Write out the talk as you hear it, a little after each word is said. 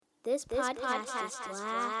This podcast is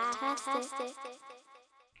Blacktastic.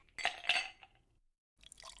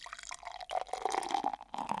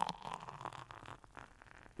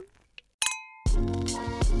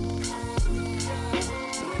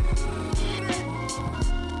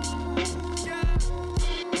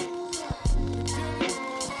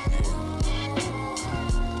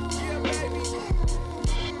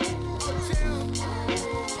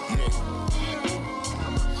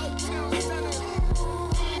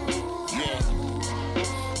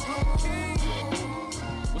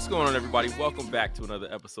 What's going on, everybody? Welcome back to another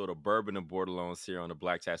episode of Bourbon and Borderlones here on the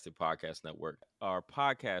Blacktastic Podcast Network, our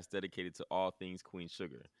podcast dedicated to all things Queen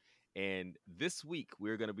Sugar. And this week,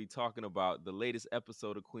 we're going to be talking about the latest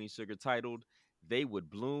episode of Queen Sugar titled, They Would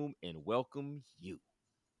Bloom and Welcome You.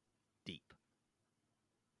 Deep.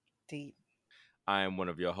 I am one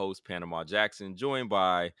of your hosts, Panama Jackson, joined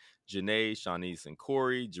by Janae, Shanice, and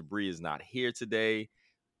Corey. Jabri is not here today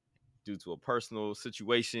due to a personal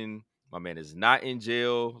situation. My man is not in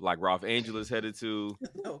jail like Ralph Angel is headed to.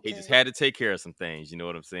 Okay. He just had to take care of some things. You know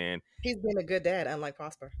what I'm saying? He's been a good dad, unlike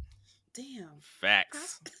Prosper. Damn.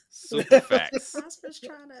 Facts. Super facts. Prosper's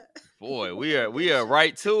trying to. Boy, we are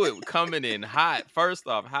right to it. Coming in hot. First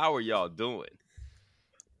off, how are y'all doing?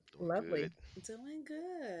 Lovely. Doing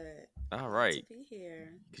good. All right. Glad to be here.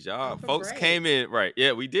 Cause y'all Off a folks break. came in right.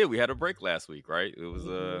 Yeah, we did. We had a break last week, right? It was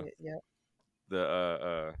Yep.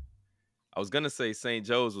 I was gonna say St.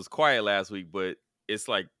 Joe's was quiet last week, but it's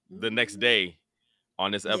like the next day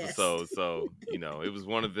on this Yes. episode. So, it was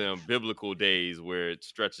one of them biblical days where it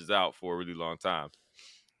stretches out for a really long time,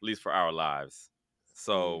 at least for our lives.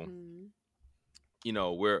 So, Mhm.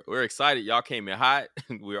 we're excited. Y'all came in hot.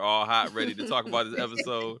 We're all hot, ready to talk about this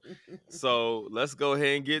episode. So let's go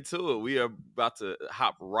ahead and get to it. We are about to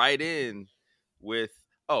hop right in with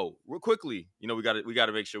real quickly. We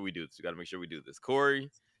gotta make sure we do this. We gotta make sure we do this. Corey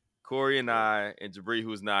and I and Jabri,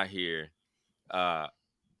 who's not here,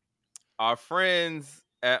 our friends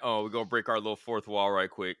at we're gonna break our little fourth wall right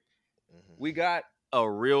quick. We got a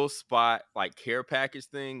real spot like care package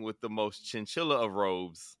thing with the most chinchilla of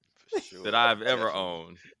robes that I've ever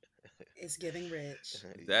owned. It's giving rich.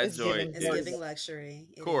 That It's joint It's giving is giving luxury.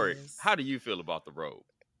 It Corey. is. How do you feel about the robe?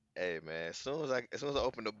 Hey man, as soon as I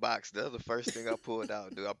opened the box, that was the first thing I pulled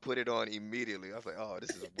out, dude. I put it on immediately. I was like, oh, this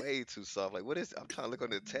is way too soft. Like, what is? I'm trying to look on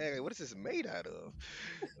the tag. Like, what is this made out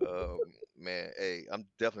of? Man, hey, I'm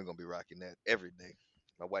definitely gonna be rocking that every day.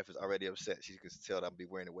 My wife is already upset. She can tell that I'm be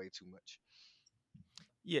wearing it way too much.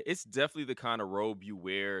 Yeah, it's definitely the kind of robe you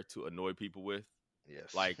wear to annoy people with.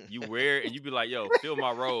 Yes. Like you wear it and you be like, "Yo, feel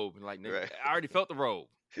my robe," and like, "Nigga, Right. I already felt the robe,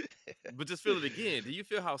 but just feel it again. Do you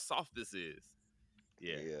feel how soft this is?"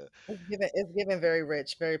 Yeah, Yeah. It's given very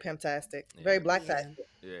rich, very pimptastic, Yeah. very blacktastic.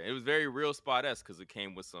 yeah. It was very real spot-esque because it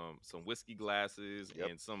came with some whiskey glasses Yep.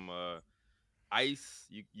 and some ice.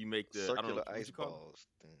 You make the I don't know Circular what ice you call it? balls.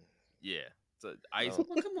 Yeah, it's an ice No.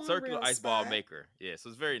 Well, come on, circular Real ice ball Spot. maker. Yeah, so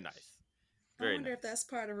it's very nice. I Very wonder nice. if that's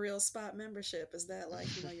part of Real Spot membership. Is that like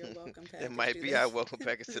your welcome package? It might Do be they- our welcome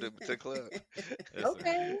package to the club. Listen,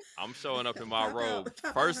 Okay. I'm showing up in my Pop out- robe. pop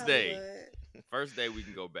out First day. Hollywood. First day we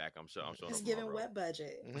can go back. I'm showing It's up in my giving robe. wet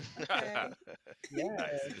budget. Okay. Yeah.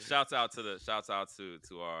 Nice. Shouts out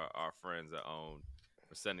to our friends at OWN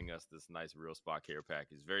for sending us this nice real spot care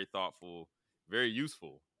package. Very thoughtful, very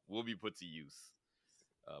useful. Will be put to use.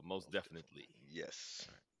 Most definitely. Yes.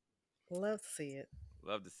 Love to see it.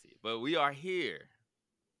 Love to see it. But we are here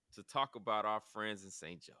to talk about our friends in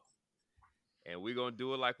St. Joe. And we're gonna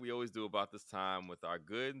do it like we always do about this time with our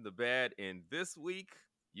good and the bad. And this week,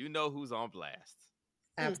 you know who's on blast.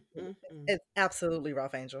 Absolutely. Mm. It's absolutely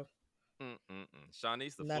Ralph Angel.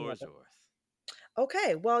 Shanice, the None floor of is it. yours.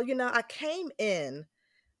 Okay. Well, I came in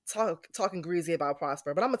talking greasy about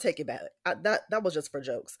Prosper, but I'm gonna take it back. That was just for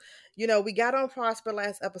jokes. We got on Prosper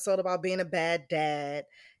last episode about being a bad dad.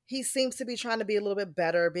 He seems to be trying to be a little bit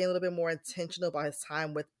better, being a little bit more intentional about his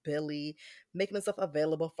time with Billy, making himself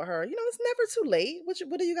available for her. It's never too late. What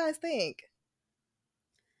do you guys think?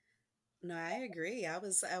 No, I agree. I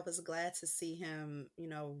was glad to see him,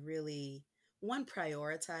 really one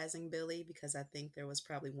prioritizing Billy, because I think there was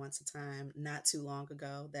probably once a time not too long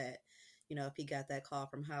ago that, if he got that call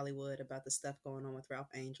from Hollywood about the stuff going on with Ralph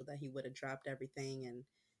Angel, that he would have dropped everything and,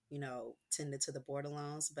 tended to the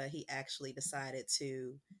borderlines. But he actually decided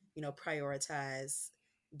to, prioritize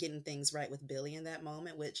getting things right with Billy in that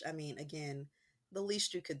moment, which, I mean, again, the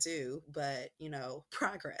least you could do, but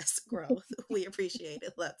progress, growth. We appreciate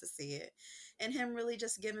it, love to see it. And him really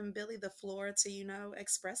just giving Billy the floor to,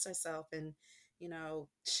 express herself and,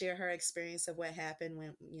 share her experience of what happened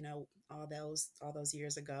when, all those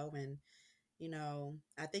years ago. And,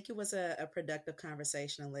 I think it was a productive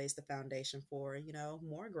conversation and lays the foundation for,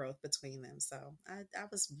 more growth between them. So I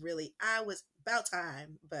was about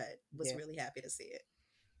time, but was Yeah. really happy to see it.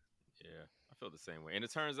 Yeah, I feel the same way. And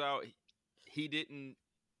it turns out he didn't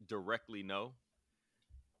directly know.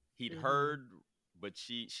 He'd Hmm. heard, but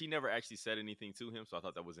she never actually said anything to him. So I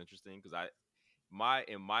thought that was interesting because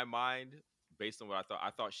in my mind, based on what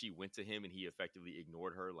I thought she went to him and he effectively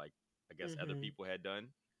ignored her, like I guess other Hmm. people had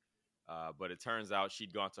done. But it turns out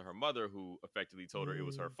she'd gone to her mother, who effectively told her it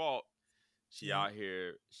was her Mm. fault. Yep.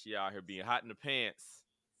 She out here being hot in the pants,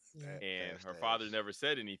 Yep. and Fast her father ass. never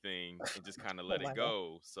said anything and just kind of Oh let my it God.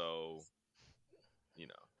 go. So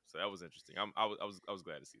so that was interesting. I was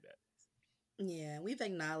glad to see that. Yeah, we've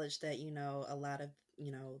acknowledged that, a lot of,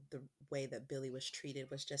 the way that Billy was treated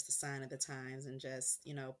was just a sign of the times and just,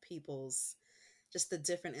 people's just the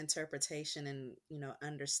different interpretation and,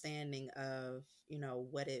 understanding of,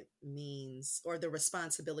 what it means or the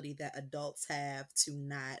responsibility that adults have to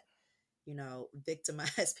not,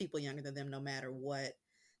 victimize people younger than them no matter what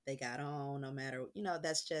they got on, no matter,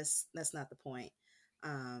 that's not the point.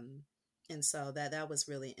 Um, and so that was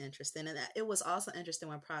really interesting. And it was also interesting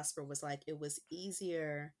when Prosper was like, it was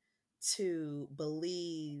easier to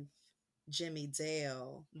believe Jimmy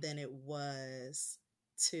Dale than it was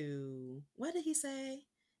to, what did he say?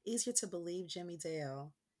 Easier to believe Jimmy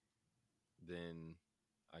Dale. Then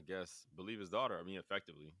I guess believe his daughter. I mean,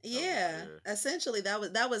 effectively, that was Yeah, yeah. essentially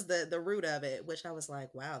that was the root of it, which I was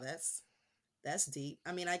like, wow, that's deep.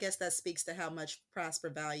 I mean, I guess that speaks to how much Prosper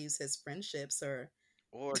values his friendships or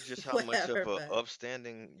Or just how much of whatever, a but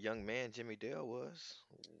upstanding young man Jimmy Dale was.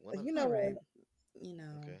 One of You all know right, what?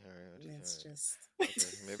 okay, all right, it's all just right.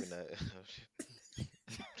 Okay, maybe not.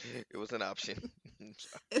 It was an option.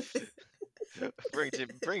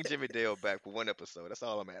 Bring Jimmy Dale back for one episode. That's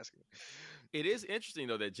all I'm asking. It is interesting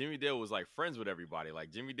though that Jimmy Dale was like friends with everybody.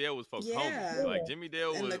 Like Jimmy Dale was folks' homie. yeah, Like Yeah. Jimmy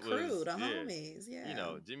Dale and the crew, was the yeah. homies,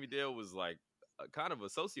 yeah, Jimmy Dale was like kind of a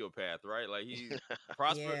sociopath, right? Like he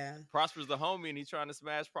Prosper yeah, Prosper's the homie and he's trying to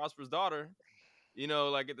smash Prosper's daughter.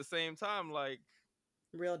 Like at the same time, like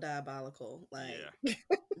real diabolical, like, yeah.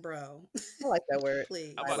 bro, I like that word.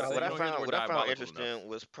 I'm please. about to say What you I don't hear the found word what I found diabolical enough. interesting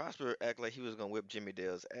was Prosper act like he was gonna whip Jimmy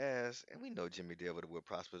Dale's ass, and we know Jimmy Dale would have whipped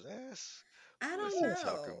Prosper's ass. I What is don't he Hmm.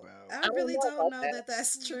 talking know. about? I I don't really know don't about know that. that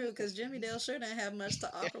that's true because Jimmy Dale sure didn't have much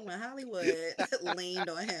to offer when Hollywood leaned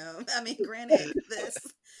on him. I mean, granted, this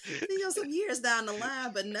some years down the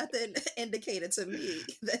line, but nothing indicated to me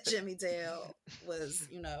that Jimmy Dale was,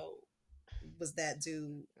 was that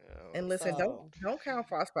dude. And Oh, listen, don't So don't count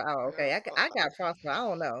Prosper out. Okay, yeah. I got Prosper. I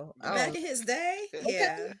don't know. I back don't. in his day, Okay.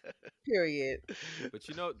 yeah, Period. But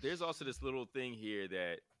there's also this little thing here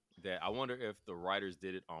that I wonder if the writers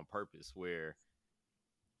did it on purpose, where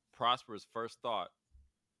Prosper's first thought,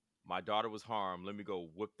 my daughter was harmed, let me go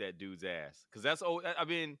whip that dude's ass. Because I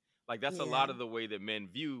mean, like that's a yeah, lot of the way that men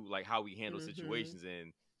view like how we handle mm-hmm, situations.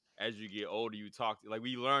 And as you get older, you talk like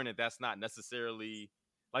we learn that that's not necessarily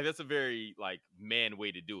like that's a very like man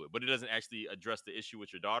way to do it, but it doesn't actually address the issue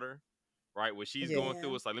with your daughter, right? What she's Yeah. going yeah,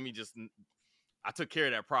 through, it's like I took care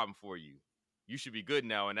of that problem for you. You should be good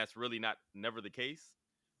now, and that's really not never the case.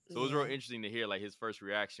 So it was real yeah, interesting to hear like his first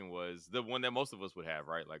reaction was the one that most of us would have,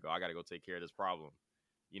 right? Like, oh, I got to go take care of this problem,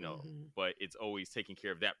 mm-hmm, But it's always taking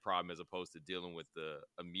care of that problem as opposed to dealing with the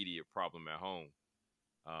immediate problem at home.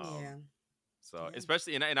 yeah, So yeah,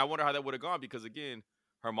 especially, and I wonder how that would have gone because again,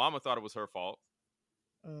 her mama thought it was her fault.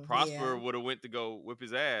 Hmm. Prosper yeah. would have went to go whip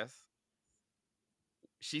his ass.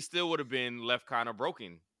 She still would have been left kind of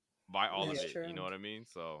broken by all of That's Yeah. it. You know true. what I mean?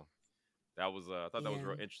 So that was I thought that was Yeah.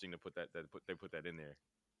 real interesting to put they put that in there.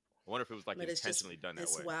 I wonder if it was like But intentionally done that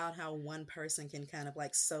it's way. wild how one person can kind of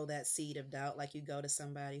like sow that seed of doubt. Like you go to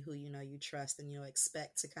somebody who, you trust and you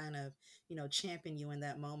expect to kind of, champion you in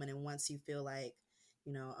that moment. And once you feel like,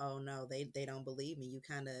 oh no, they don't believe me, you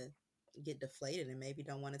kind of get deflated and maybe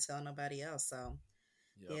don't want to tell nobody else. So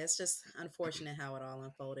Yep. yeah, it's just unfortunate how it all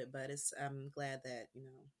unfolded, but I'm glad that,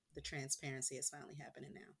 the transparency is finally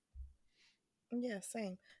happening now. Yeah.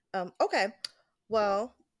 Same. Okay.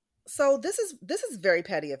 Well, so this is very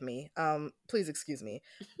petty of me. Please excuse me,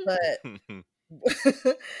 but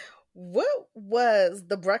what was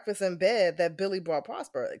the breakfast in bed that Billy brought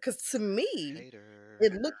Prosper? Because to me, Hater.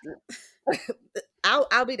 it looked.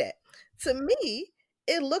 I'll be that. To me,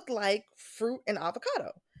 it looked like fruit and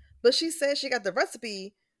avocado, but she said she got the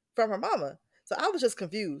recipe from her mama. So I was just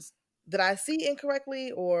confused. Did I see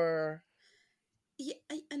incorrectly, or Yeah,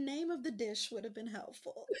 a name of the dish would have been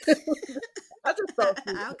helpful. I just saw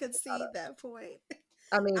fruit I and could see avocado? that point.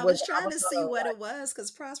 I mean, I was was the trying to see avocado what like? it was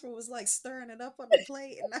because Prosper was like stirring it up on the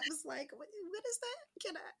plate, and I was like, "What is that?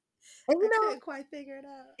 Can I?" And I couldn't quite figure it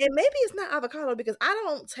out. and maybe it's not avocado because I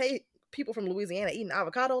don't take people from Louisiana eating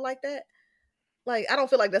avocado like that. Like, I don't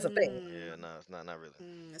feel like that's a thing. Yeah, no, it's not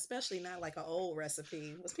really. Especially not like an old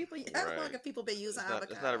recipe. Was people? How long Right. have people been using It's not a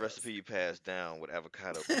avocados? recipe you pass down with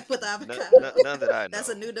avocado. With None, avocado. none that I know. That's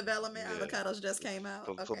a new development. Yeah. Avocados just came out.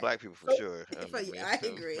 For Okay. black people, for So- sure. I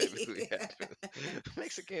agree. Maybe we haven't.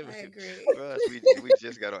 Mexican. I agree. For us, we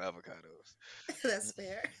just got on avocados. That's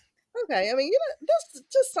fair. Okay, I mean, that's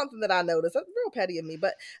just something that I noticed. That's real petty of me,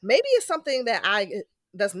 but maybe it's something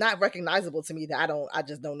that's not recognizable to me that I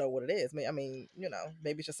just don't know what it is. I mean,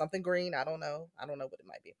 maybe it's just something green. I don't know what it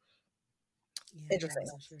might be. Yeah, Interesting.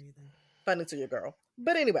 I'm not sure either. Funny to your girl.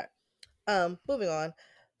 But anyway, moving on.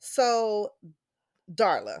 So,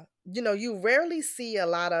 Darla, you rarely see a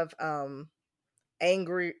lot of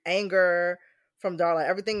anger from Darla.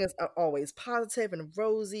 Everything is always positive and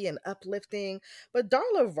rosy and uplifting, but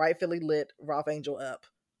Darla rightfully lit Ralph Angel up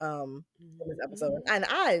in this episode, and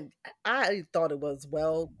I thought it was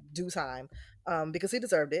well due time because he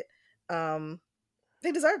deserved it.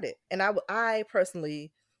 He deserved it, and I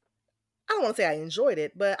personally, I don't want to say I enjoyed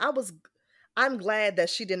it, but I'm glad that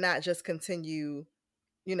she did not just continue,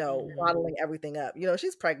 waddling everything up.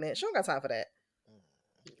 She's pregnant. She don't got time for that.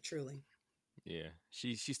 Truly. Yeah,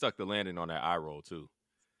 she stuck the landing on that eye roll too.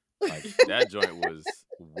 Like that joint was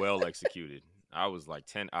well executed. I was like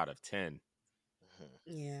 10 out of 10.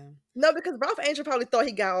 Yeah. No, because Ralph Angel probably thought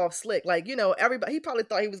he got off slick. Like, everybody, he probably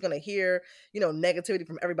thought he was gonna hear, negativity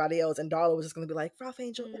from everybody else, and Darla was just gonna be like, Ralph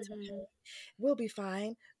Angel, it's okay. We'll be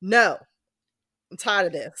fine. No. I'm tired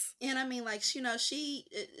of this. And I mean, like,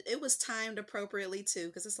 it was timed appropriately too,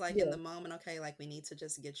 because it's like in the moment, okay, like we need to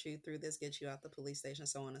just get you through this, get you out the police station,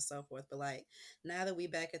 so on and so forth. But like, now that we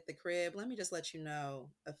back at the crib, let me just let you know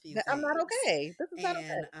a few things. I'm not okay. This is not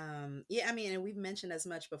okay. Yeah, I mean, and we've mentioned as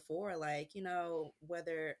much before, like, though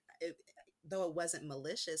it wasn't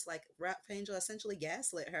malicious, like Ralph Angel essentially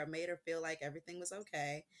gaslit her, made her feel like everything was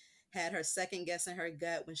okay. Had her second guessing her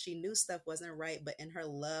gut when she knew stuff wasn't right, but in her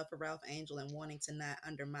love for Ralph Angel and wanting to not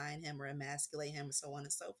undermine him or emasculate him and so on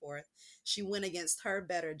and so forth, she went against her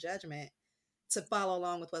better judgment to follow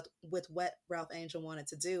along with what Ralph Angel wanted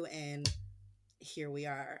to do. And here we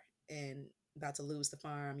are, and about to lose the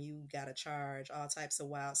farm. You got to charge, all types of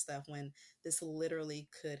wild stuff when this literally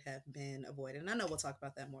could have been avoided. And I know we'll talk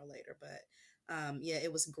about that more later, but yeah,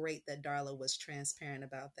 it was great that Darla was transparent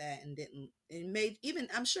about that and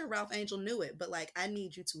I'm sure Ralph Angel knew it, but like, I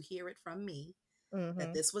need you to hear it from me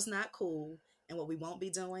that this was not cool. And what we won't be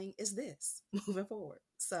doing is this moving forward.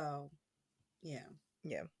 So yeah.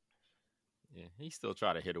 He still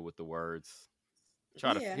tried to hit her with the words. He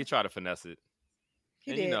tried to finesse it.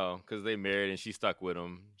 He and did. Because they married and she stuck with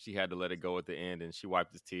him, she had to let it go at the end, and she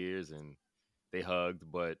wiped his tears and they hugged.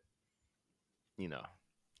 But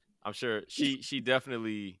I'm sure she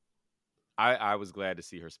definitely. I was glad to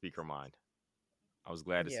see her speak her mind. I was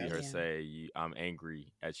glad to see her say, "I'm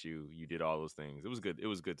angry at you. You did all those things." It was good. It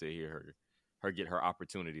was good to hear her get her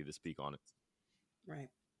opportunity to speak on it. Right.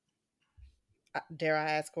 Dare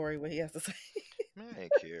I ask Corey what he has to say? Man, I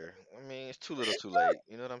ain't care. I mean, it's too little, too late.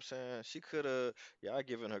 You know what I'm saying? She could have, y'all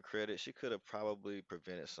giving her credit. She could have probably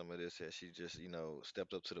prevented some of this had she just,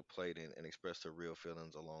 stepped up to the plate and expressed her real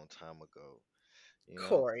feelings a long time ago.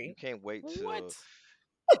 Corey, you can't wait till. What?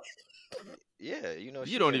 Yeah, you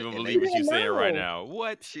don't even believe what you're saying right now.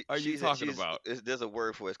 What are you talking about? There's a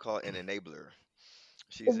word for it. It's called an enabler.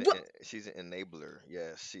 She's an enabler.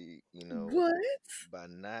 Yeah, she, what? by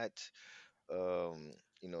not,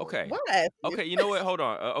 Okay. What? Okay, you know what? Hold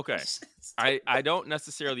on. Okay. I don't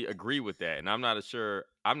necessarily agree with that, and I'm not sure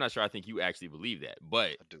I think you actually believe that,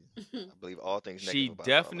 but I do. I believe all things negative she about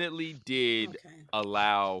definitely did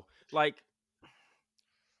allow, like,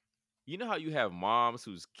 you know how you have moms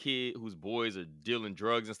whose boys are dealing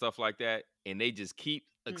drugs and stuff like that, and they just keep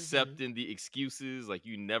accepting the excuses, like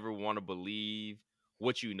you never want to believe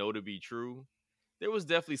what you know to be true. There was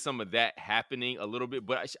definitely some of that happening a little bit,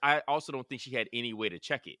 but I also don't think she had any way to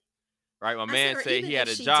check it. Right? My man said he had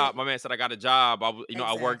a job. My man said, I got a job. I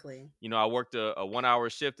worked a 1 hour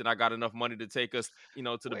shift, and I got enough money to take us,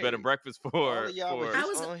 to the bed and breakfast for. All of y'all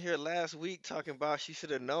was on here last week talking about she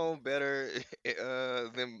should have known better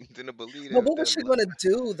than to believe. But what was she gonna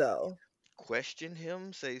do though? Question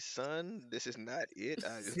him, say, son, this is not it.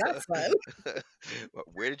 It's not fun.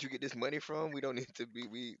 Where did you get this money from? We don't need to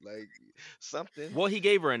be like something. Well, he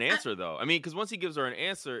gave her an answer though. I mean, because once he gives her an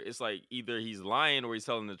answer, it's like either he's lying or he's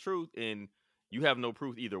telling the truth, and you have no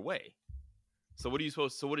proof either way. So what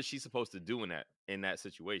is she supposed to do in that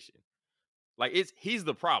situation? Like, he's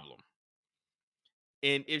the problem.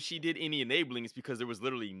 And if she did any enabling, it's because there was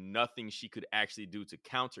literally nothing she could actually do to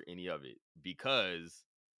counter any of it because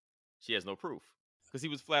she has no proof. Because he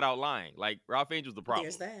was flat out lying. Like, Ralph Angel's the problem.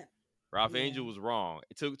 There's that. Ralph Yeah. Angel was wrong.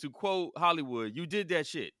 To quote Hollywood, you did that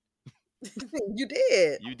shit. You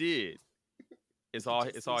did. You did. It's You all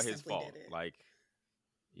just- it's you all his simply fault. did it. Like,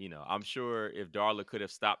 I'm sure if Darla could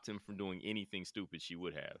have stopped him from doing anything stupid, she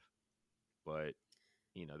would have. But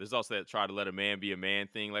there's also that try to let a man be a man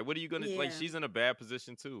thing. Like, what are you gonna like? Yeah. She's in a bad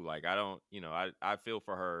position too. Like, I don't, I feel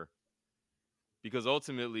for her because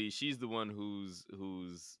ultimately she's the one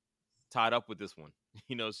who's tied up with this one.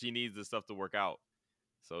 She needs this stuff to work out,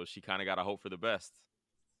 so she kind of got to hope for the best.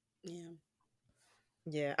 Yeah.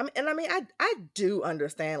 Yeah, I do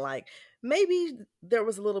understand. Like, maybe there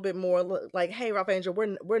was a little bit more like, hey, Ralph Angel,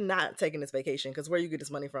 we're not taking this vacation because where you get this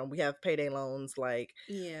money from? We have payday loans. Like,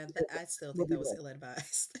 Yeah. I still we'll think be that was back.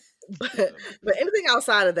 ill-advised. but anything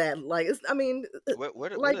outside of that, like, like Where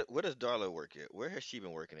does Darla work at? Where has she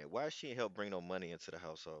been working at? Why has she helped bring no money into the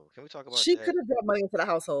household? Can we talk about she that? could have brought money into the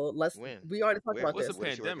household. When? We already talked Where? about What's this. the Where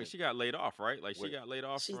is she pandemic? working? She got laid off, right? Like, Where- she got laid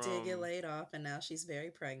off She from. did get laid off, and now she's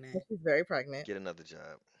very pregnant. She's very pregnant. Get another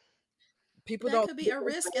job. People That don't. could be a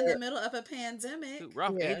risk in the middle of a pandemic. Dude,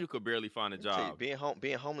 Ralph Yeah. Angel could barely find a Let me tell you, job.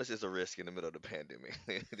 being homeless is a risk in the middle of the pandemic.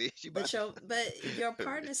 But your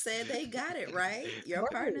partner said they got it, right? Your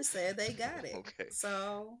Right. partner said they got it. Okay.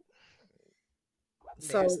 So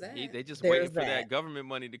So there's that. They just There's waiting for that. that government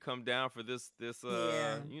money to come down for this.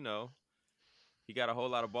 Yeah. He got a whole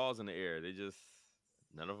lot of balls in the air. They just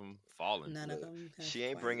none of them falling. None of them. have She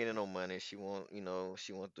ain't quite- bringing in no money. She want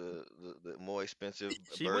the more expensive.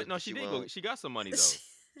 She birth. went. No, she did go. She got some money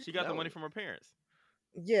though. She got the No. money from her parents.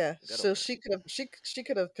 yeah, That so don't- she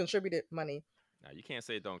could have contributed money. Now you can't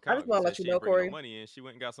say it don't I count. just wanna said let she you know, ain't bringing Corey. no money in. She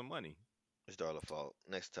went and got some money. It's Darla's fault.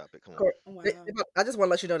 Next topic. Come on. Corey, Wow. I just want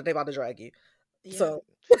to let you know that they about to drag you. Yeah, So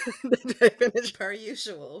they finished. per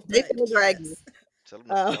usual. They but finna drag you. yes. Tell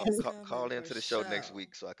them Um, to Come call in into for the show next show.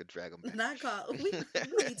 week so I could drag them back. Not call. We need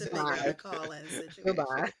to figure out a call-in situation. Goodbye.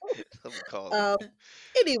 Tell 'em to call.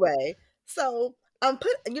 Anyway, so I'm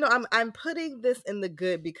putting this in the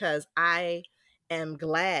good because I am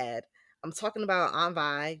glad. I'm talking about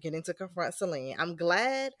Anvi getting to confront Celine. I'm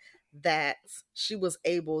glad that she was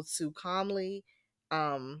able to calmly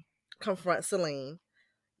confront Celine,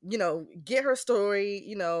 get her story,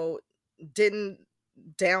 didn't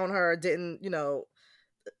down her, didn't,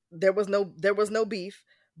 there was no beef,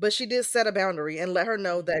 but she did set a boundary and let her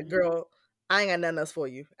know that, Mhm. girl, I ain't got nothing else for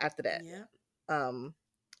you after that. Yeah.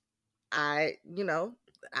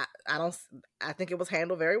 I don't, I think it was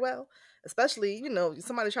handled very well, especially,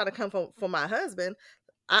 somebody try to come for my husband.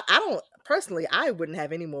 I don't personally, I wouldn't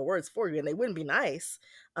have any more words for you and they wouldn't be nice.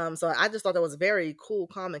 So I just thought that was very cool,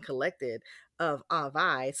 calm, and collected of Aunt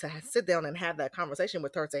Vi to sit down and have that conversation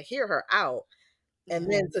with her, to hear her out, and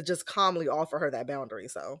Yeah. then to just calmly offer her that boundary.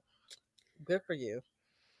 So good for you.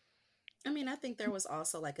 I mean, I think there was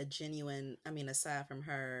also like a genuine, aside from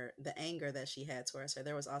the anger that she had towards her,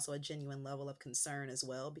 there was also a genuine level of concern as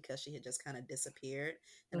well, because she had just kind of disappeared.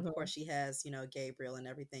 And of course she has, Gabriel and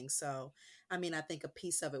everything. So, I think a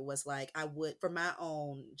piece of it was like, I would, for my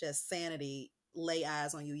own just sanity, lay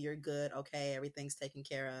eyes on you. You're good. Okay. Everything's taken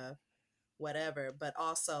care of, whatever. But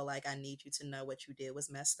also, like, I need you to know what you did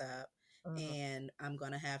was messed up. And I'm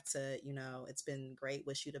going to have to, it's been great.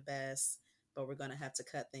 Wish you the best. But we're going to have to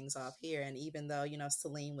cut things off here. And even though,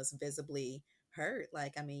 Celine was visibly hurt,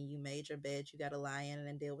 like, you made your bed, you got to lie in it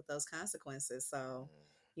and deal with those consequences. So,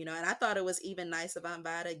 and I thought it was even nice of Aunt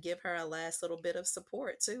Vi to give her a last little bit of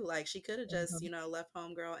support too. Like, she could have just, left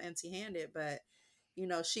homegirl empty handed, but,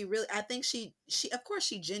 she really, I think she, of course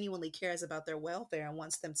she genuinely cares about their welfare and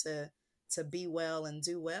wants them to be well and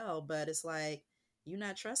do well. But it's like, you're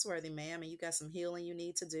not trustworthy, ma'am, and you got some healing you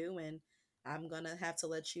need to do. And I'm going to have to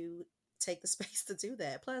let you take the space to do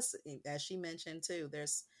that. Plus, as she mentioned too,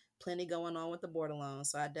 there's plenty going on with the border loan,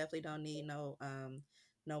 so I definitely don't need no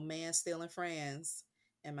man stealing friends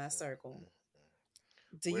in my circle.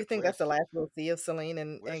 Do you think that's the last we'll see of Celine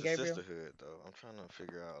and Where's the Gabriel? sisterhood though? I'm trying to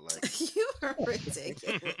figure out like You are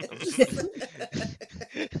ridiculous.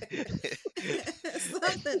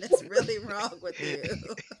 Something is really wrong with you.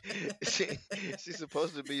 she's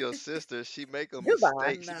supposed to be your sister. She make a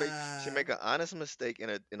Goodbye. mistake. She make an honest mistake in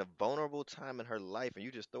a vulnerable time in her life, and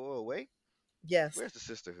you just throw her away. Yes. Where's the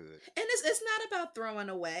sisterhood? And it's not about throwing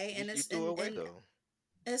away, and You it's threw her away and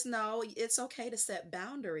though. it's okay to set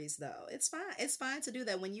boundaries though. It's fine to do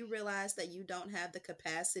that when you realize that you don't have the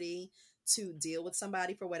capacity to deal with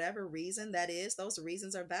somebody for whatever reason that is, those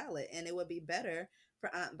reasons are valid. And it would be better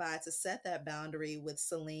for Aunt Vi to set that boundary with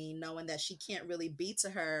Celine, knowing that she can't really be to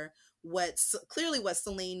her clearly what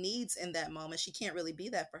Celine needs in that moment. She can't really be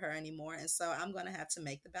that for her anymore. And so I'm going to have to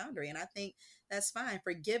make the boundary. And I think that's fine.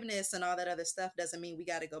 Forgiveness and all that other stuff doesn't mean we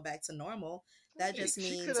got to go back to normal. That just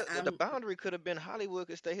means the boundary could have been Hollywood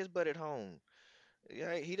could stay his butt at home.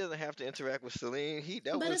 Yeah, he doesn't have to interact with Celine.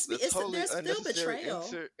 There's still betrayal.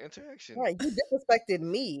 Interaction. Right, you disrespected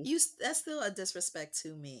me. That's still a disrespect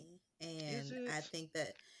to me. And I think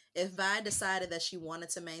that if Vi decided that she wanted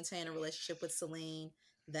to maintain a relationship with Celine,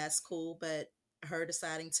 that's cool. But her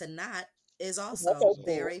deciding to not is also cool.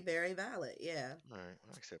 very, very valid. Yeah. All right,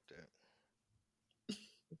 I accept that.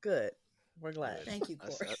 Good. We're glad. Thank you,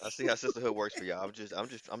 Corey. I see how sisterhood works for y'all. I'm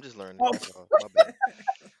just learning. Oh. My bad.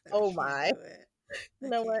 Oh my. You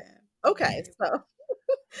know what? Okay, so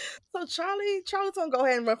Charlie's gonna go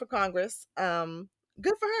ahead and run for Congress.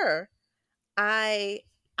 Good for her.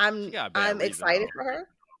 I'm excited for her.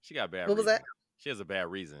 She got a bad. What was that? She has a bad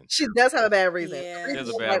reason. She does have a bad reason. Yeah. She has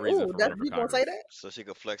a bad reason for running for you gonna Congress. say that? So she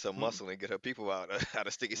can flex her muscle and get her people out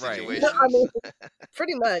of sticky Right. situations. I mean,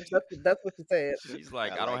 pretty much. That's what she said. She's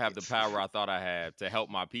like, I I don't like have it. the power I thought I had to help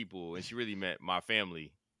my people, and she really meant my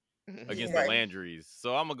family against Right. the Landrys.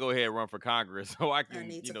 So I'm gonna go ahead and run for Congress so I can,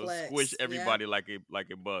 need to flex. squish everybody like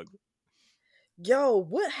a bug. Yo,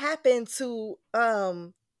 what happened to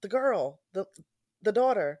the girl, the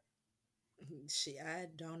daughter? I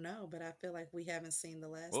don't know, but I feel like we haven't seen the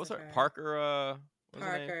last. What was of her? her. Parker. What's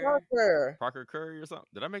her name? Parker Curry or something?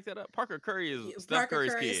 Did I make that up? Parker Curry is Steph Parker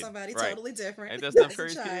Curry's Curry kid. is somebody right. totally different. Ain't that Steph As a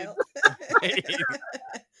Curry's kid? child.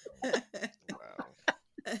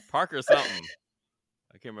 Wow. Parker something.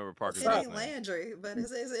 I can't remember Parker's It last ain't name. Landry, but it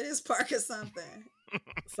is Parker something.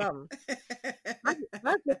 Something. I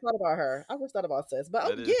just thought about her. I just thought about sis. But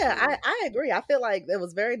That is yeah, true. I agree. I feel like it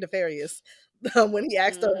was very nefarious when he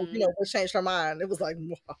asked her, what changed her mind. It was like,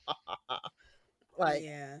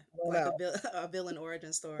 yeah, like a villain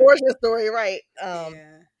origin story. Origin story, right?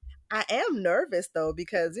 Yeah. I am nervous though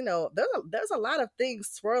because there's a lot of things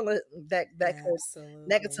swirling that could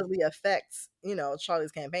negatively affect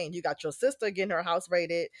Charlie's campaign. You got your sister getting her house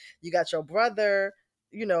raided. You got your brother,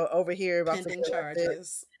 over here about pending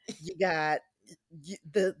charges. You got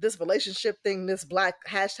this relationship thing, this black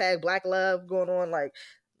love going on. Like,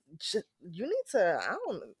 you need to.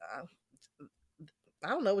 I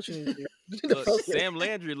don't know what you need to do. Look, Sam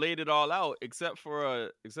Landry laid it all out except for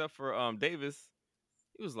Davis.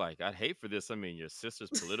 He was like, I'd hate for this. I mean, your sister's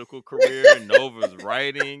political career, Nova's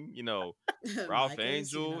writing, Ralph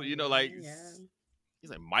Angel, like, he's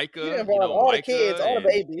like Micah, all Micah the kids, all the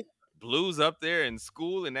babies. Blue's up there in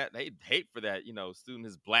school, and that they'd hate for that, student,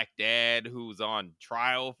 his black dad who's on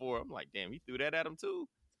trial for. I'm like, damn, he threw that at him too.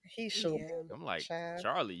 He sure. Yeah. I'm like, Child.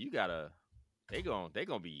 Charlie, you gotta. They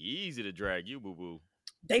gonna be easy to drag you, boo boo.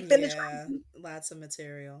 They finished. Lots of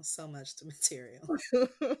material, so much material.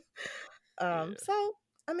 So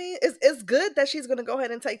I mean, it's good that she's gonna go ahead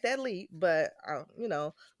and take that leap, but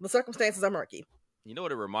the circumstances are murky. You know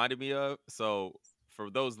what it reminded me of? So for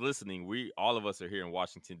those listening, all of us are here in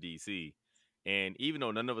Washington, D.C., and even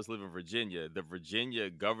though none of us live in Virginia, the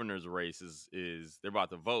Virginia governor's race is they're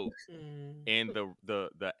about to vote, and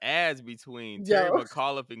the ads between Terry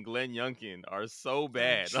McAuliffe and Glenn Youngkin are so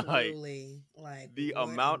bad. Truly, the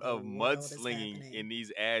amount of mudslinging in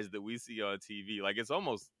these ads that we see on TV, like it's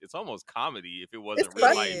almost comedy if it wasn't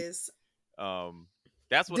real life.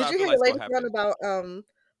 That's what I feel like is going to happen. About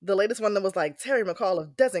the latest one that was like Terry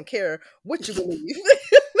McAuliffe doesn't care what you believe.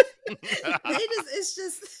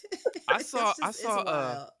 I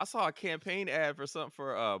saw a campaign ad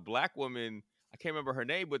for a black woman. I can't remember her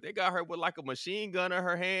name, but they got her with like a machine gun in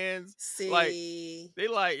her hands. See, like they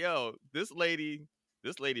like, yo, this lady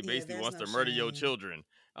basically wants to murder your children.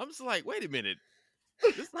 I'm just like, wait a minute.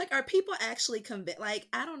 Like, are people actually convinced? Like,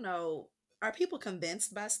 I don't know. Are people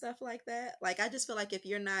convinced by stuff like that? Like, I just feel like if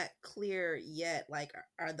you're not clear yet, like,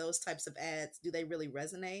 are those types of ads, do they really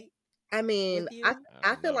resonate? I mean,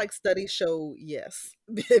 I feel like studies show yes.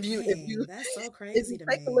 If you that's so crazy to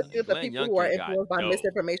me. Take a look at the people who are influenced by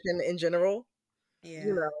misinformation in general. Yeah.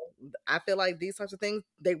 I feel like these types of things,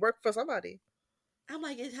 they work for somebody. I'm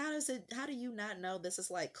like, how do you not know this is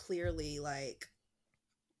like clearly like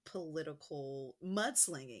political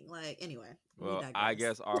mudslinging? Like, anyway. Well, I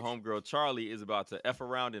guess our homegirl Charlie is about to F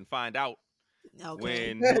around and find out.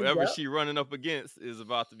 Okay. When whoever she running up against is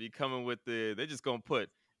about to be coming with they're just gonna put,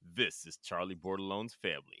 this is Charlie Bordelon's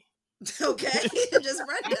family. Okay. Just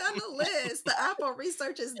write down the list. The Apple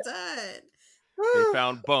research is done. They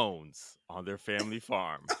found bones on their family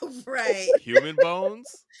farm. Right. Human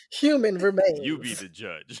bones? Human remains. You be the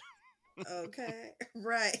judge. Okay.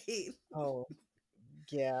 Right. Oh,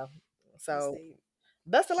 yeah. Let's So, see.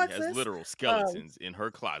 best She Alexis. has literal skeletons in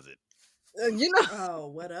her closet. You know. Oh,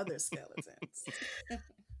 what other skeletons?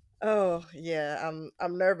 Oh yeah,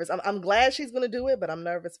 I'm nervous. I'm glad she's gonna do it, but I'm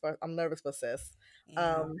nervous for sis.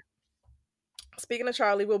 Yeah. Speaking of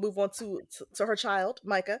Charlie, we'll move on to her child,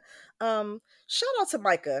 Micah. Shout out to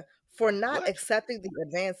Micah for not What? accepting the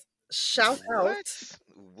advance. Shout out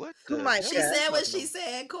What to the Micah. hell She you said what talking she about?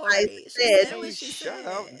 said, I Corey. She said said You what can't she shout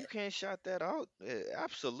out. You said. can't shout that out. I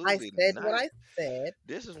Absolutely said not. what I said.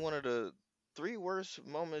 This is one of the 3 worst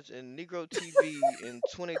moments in Negro TV in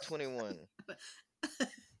 2021.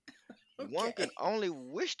 One can Okay. only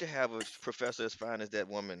wish to have a professor as fine as that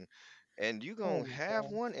woman, and you gonna Oh, have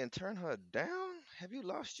God. one and turn her down? Have you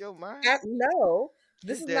lost your mind? No,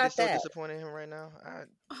 this His is dad is not so that. disappointed in him right now.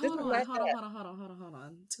 This Hold is on, not hold on, that. hold on, hold on, hold on, hold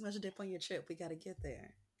on. Too much dip on your chip. We got to get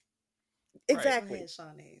there. Right. Go Exactly. ahead,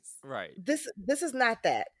 Shawnees. Right. This is not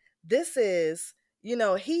that. This is,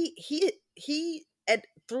 he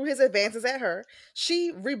through his advances at her,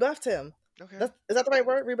 she rebuffed him. Okay. Is that the right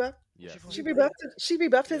word? Rebuff? Yes. She She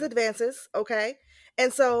rebuffed his Yeah. advances, okay?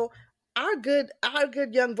 And so our good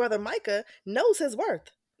young brother Micah knows his worth.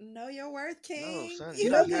 Know your worth, King. son, You you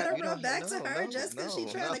don't don't gotta you run don't back to no, her no, just because she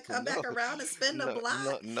no, trying to come back no, around and spin the no,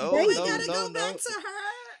 block. no, You ain't no, gotta no, go no. back to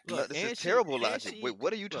her. No, Look, this and is terrible and logic. Wait,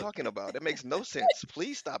 what are you look, talking about? That makes no sense.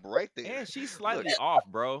 Please stop right there. and she's Look, slightly off,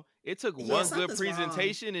 bro. It took Yeah, one good something's wrong.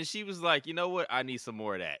 presentation, and she was like, you know what? I need some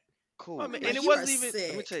more of that. cool. I mean, Like, and it you are wasn't even.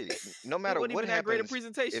 Let me sick. tell you, no It matter wasn't what even that great a happens,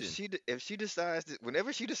 presentation. if she decides that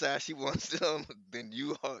whenever she decides she wants them, then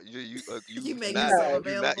you You make No. yourself you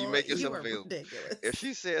available. make You yourself are available. ridiculous. If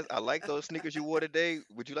she says, "I like those sneakers you wore today.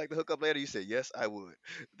 Would you like to hook up later?" You say, "Yes, I would."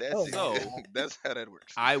 That's Oh, it. So That's how that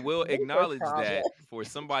works. I will What's your acknowledge problem? that for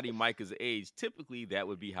somebody Micah's age, typically that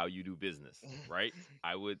would be how you do business, right?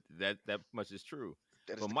 I would that much is true.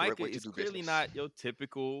 That is But the correct Micah way to is do clearly business. not your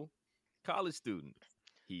typical college student.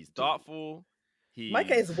 He's Dude, thoughtful.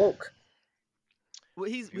 Micah is He's woke. well.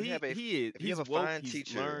 He's if you have a he is. if you have He's a woke. fine He's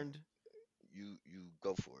teacher, learned. you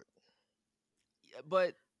go for it. Yeah,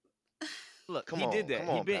 but look, Come he did on, that. come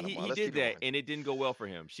He on, been he, Panama. he Let's did keep it that, 100. and it didn't go well for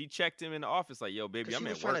him. She checked him in the office like, "Yo, baby, Cause she I'm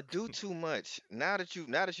was at trying to work. do too much. Now that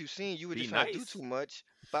you've seen, you were Be just trying to do nice." too much.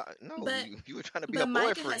 But no, But you were trying to be her but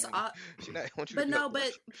Micah has boyfriend. She not want you to but be her no,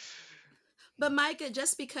 boyfriend. but Micah,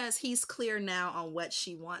 just because he's clear now on what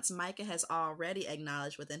she wants, Micah has already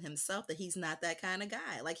acknowledged within himself that he's not that kind of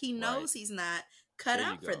guy. Like, he Right. knows he's not cut There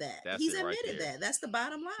you out for go. that. That's He's it right admitted there. that. That's the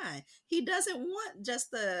bottom line. He doesn't want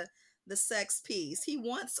just the sex piece. He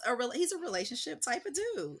wants he's a relationship type of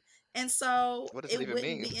dude. And so What does it it even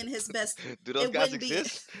wouldn't mean? be in his best. Do those It guys wouldn't be.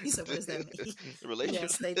 exist? He said, "What does that mean?" Relationship.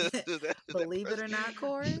 Yes, they Does did. that Believe it or person- not,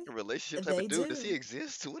 Corey, relationship type they of dude? Does he do.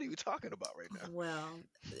 exist? What are you talking about right now? Well,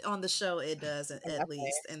 on the show it does at Okay.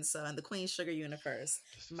 least. And so in the Queen Sugar universe,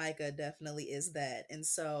 Micah definitely is that. And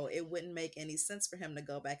so it wouldn't make any sense for him to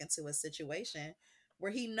go back into a situation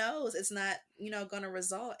where he knows it's not, going to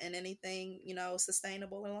result in anything,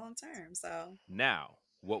 sustainable or long term. So Now,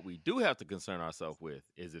 what we do have to concern ourselves with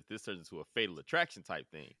is if this turns into a fatal attraction type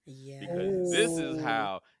thing. yeah. Because this is Ooh.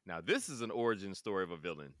 how this is an origin story of a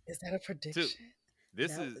villain. Is that a prediction?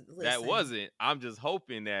 This No, is that listen. wasn't. I'm just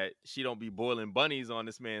hoping that she don't be boiling bunnies on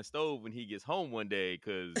this man's stove when he gets home one day,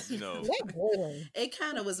 because Not boiling. It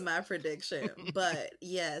kind of was my prediction, but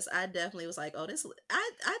yes, I definitely was like, "Oh, this."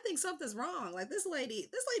 I think something's wrong. Like, this lady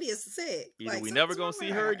is sick. either Like, we never something's gonna wrong see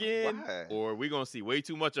with her again, Why? or we gonna see way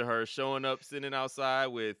too much of her showing up, sitting outside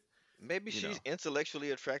with. Maybe You she's know.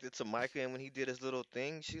 intellectually attracted to Micah, and when he did his little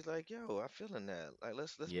thing, she's like, "Yo, I'm feeling that. Like,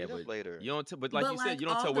 let's Yeah, meet up later." you don't. But like But, you said, like, you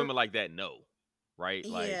don't all tell the- women like that no, right?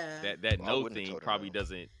 Like Yeah. that Well, I no wouldn't have thing told her probably no.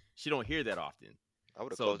 doesn't. She don't hear that often. I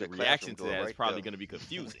would have So closed the the reaction classroom to door that is right probably there. going to be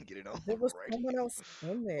confusing. Get it on There was right. someone else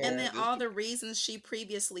in there. And then this all could- the reasons she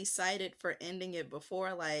previously cited for ending it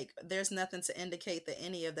before, like, there's nothing to indicate that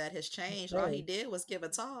any of that has changed. All he Right. did was give a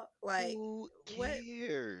talk. Like, Who what?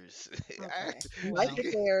 cares? Okay, Micah she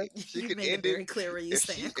could, cares. she you could made it end very it clear where you if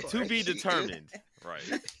she- stand, To Corey. be She- determined,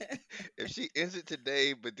 right? if she ends it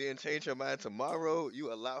today, but then change her mind tomorrow.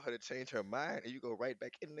 You allow her to change her mind, and you go right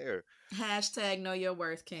back in there. Hashtag know your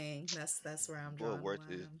worth, King. That's where I'm Boy, drawing the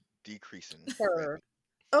worth is line. decreasing. Her.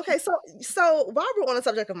 Okay, so while we're on the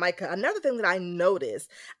subject of Micah, another thing that I noticed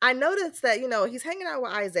that he's hanging out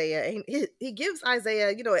with Isaiah, and he gives Isaiah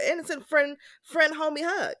an innocent friend homie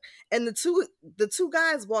hug, and the two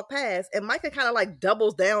guys walk past, and Micah kind of like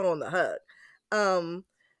doubles down on the hug.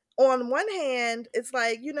 On one hand, it's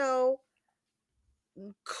like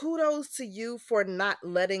kudos to you for not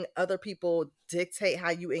letting other people dictate how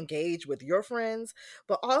you engage with your friends.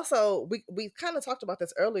 But also, we kind of talked about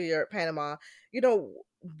this earlier, Panama. You know,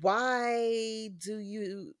 why do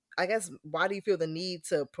you? I guess why do you feel the need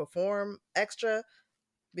to perform extra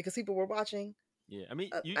because people were watching? Yeah, I mean,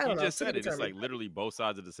 you I you don't know. just To be said it. It's like determined. literally both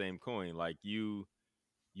sides of the same coin. Like you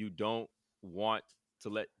don't want to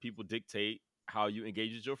let people dictate how you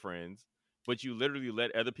engage with your friends, but you literally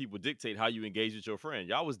let other people dictate how you engage with your friend.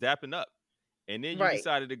 Y'all was dapping up. And then you Right.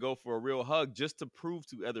 decided to go for a real hug just to prove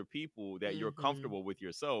to other people that you're Mm-hmm. comfortable with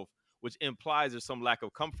yourself, which implies there's some lack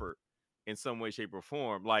of comfort in some way, shape, or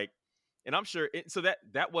form. Like, and I'm sure so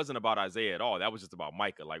that wasn't about Isaiah at all. That was just about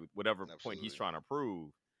Micah, like whatever point he's Absolutely. trying to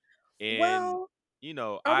prove. And Well, you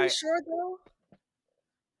know, are we sure though?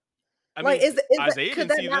 I Like, mean, is that, Isaiah could didn't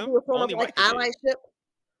that see not them. be a form of Only like Micah did. allyship?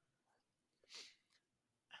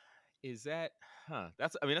 Is that?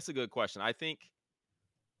 That's. I mean, that's a good question. I think.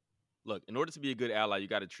 Look, in order to be a good ally, you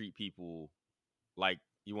got to treat people like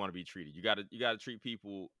you want to be treated. You got to treat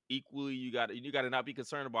people equally. You got to not be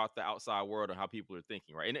concerned about the outside world or how people are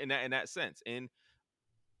thinking, right? In that sense. And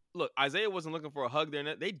look, Isaiah wasn't looking for a hug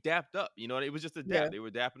there. They dapped up. You know, it was just a Yeah. dap. They were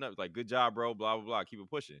dapping up, like, good job, bro. Blah blah blah. Keep it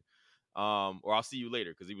pushing. Or I'll see you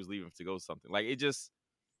later because he was leaving to go something. Like, it just.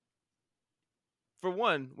 For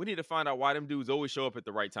one, we need to find out why them dudes always show up at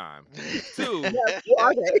the right time. Two, Yes, who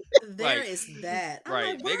are they? There like, is that. I'm right?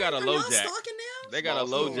 like, They got a are low y'all jack. stalking them? They got a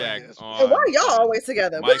Small low school, jack yes. And why are y'all on always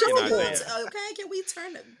together? Mike What and y'all doing? Isaiah. Okay, can we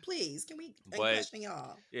turn it, please? Can we But question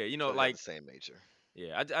y'all? yeah, you know, So they got like, the same nature.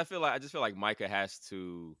 yeah, I just feel like Micah has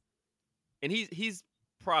to, and he's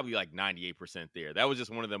probably like 98% there. That was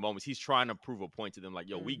just one of the moments he's trying to prove a point to them, like,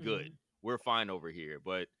 yo, we good, Mhm. we're fine over here.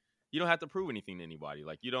 But you don't have to prove anything to anybody.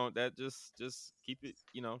 Like, you don't. That just keep it.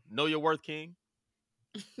 You know your worth, King.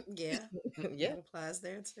 Yeah, Yeah. that applies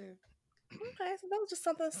there too. Okay, so that was just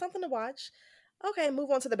something to watch. Okay, move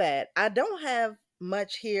on to the bad. I don't have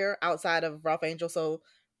much here outside of Ralph Angel, so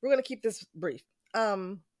we're gonna keep this brief.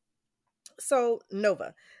 So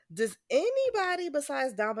Nova, does anybody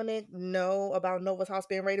besides Dominic know about Nova's house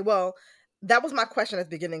being raided? Well, that was my question at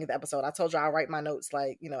the beginning of the episode. I told you I write my notes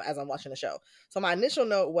like, as I'm watching the show. So my initial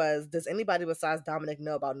note was, does anybody besides Dominic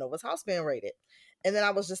know about Nova's house being raided? And then I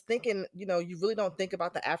was just thinking, you really don't think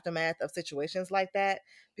about the aftermath of situations like that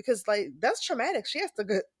because, like, that's traumatic. She has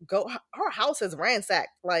to go her house is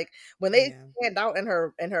ransacked. Like, when they Yeah. stand out in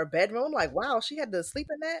her bedroom, I'm like, wow, she had to sleep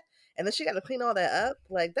in that, and then she got to clean all that up.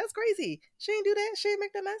 Like, that's crazy. She didn't do that. She didn't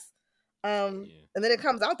make that mess. Yeah. And then it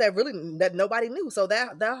comes out that nobody knew. So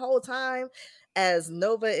that whole time, as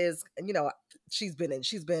Nova is, she's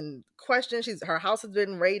been questioned. Her house has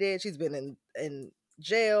been raided. She's been in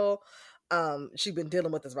jail. She's been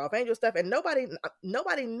dealing with this Ralph Angel stuff, and nobody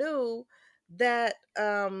knew that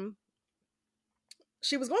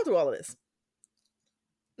she was going through all of this.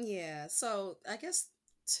 Yeah, so I guess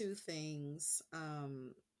two things.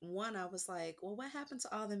 One, I was like, well, what happened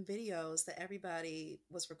to all them videos that everybody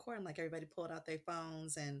was recording? Like, everybody pulled out their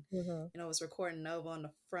phones and, was recording Nova on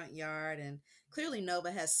the front yard. And clearly Nova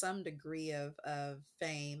has some degree of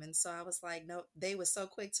fame. And so I was like, no, they were so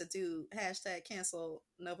quick to do hashtag cancel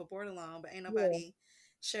Nova Bordelon, but ain't Yeah. nobody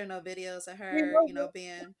share no videos of We her, know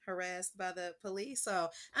being harassed by the police.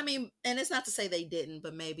 So, I mean, and it's not to say they didn't,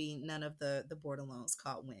 but maybe none of the Borderlones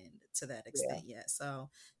caught wind to that extent yet.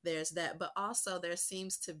 So there's that. But also there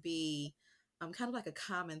seems to be kind of like a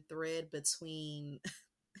common thread between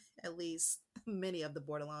at least many of the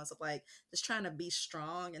Borderlones of like just trying to be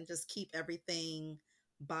strong and just keep everything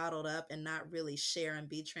bottled up and not really share and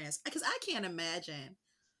be because I can't imagine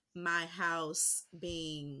my house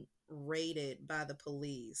being raided by the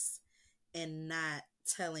police and not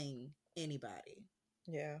telling anybody.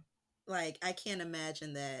 Yeah. Like, I can't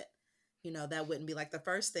imagine that, that wouldn't be like the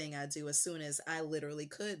first thing I do as soon as I literally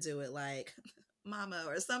could do it. Like, mama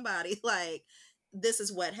or somebody, like, this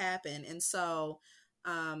is what happened. And so,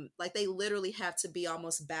 like, they literally have to be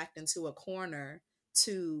almost backed into a corner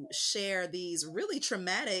to share these really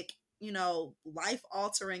traumatic, life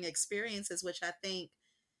altering experiences, which I think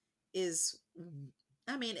is,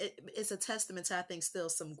 I mean, it's a testament to, I think, still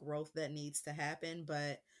some growth that needs to happen.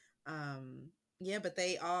 But yeah, but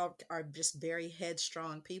they all are just very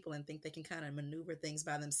headstrong people and think they can kind of maneuver things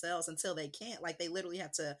by themselves until they can't. Like, they literally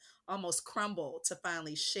have to almost crumble to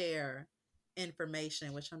finally share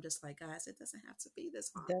information, which I'm just like, guys, it doesn't have to be this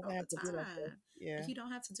hard Doesn't all have the to be like this. time. Yeah. Like, you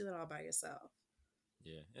don't have to do it all by yourself.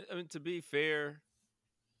 Yeah. I mean, to be fair,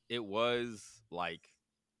 it was like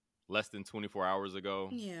less than 24 hours ago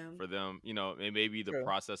Yeah. for them. And maybe the True.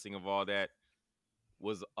 processing of all that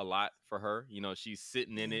was a lot for her. She's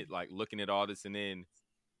sitting in it, like, looking at all this, and then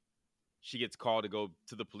she gets called to go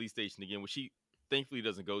to the police station again, which she thankfully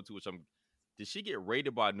doesn't go to. Did she get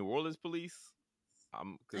raided by New Orleans police? I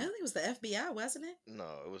think it was the FBI, wasn't it? No,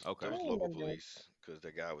 Okay. it was local police because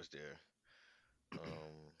the guy was there.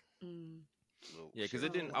 Yeah, because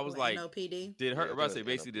it didn't. I was Local like, NOPD. did her? Yeah, I say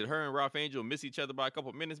basically, did NOPD. her and Ralph Angel miss each other by a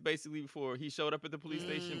couple minutes, basically, before he showed up at the police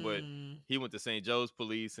station? But he went to St. Joe's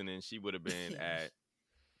police, and then she would have been at,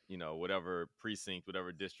 whatever precinct,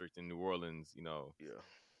 whatever district in New Orleans, Yeah.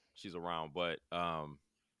 she's around. But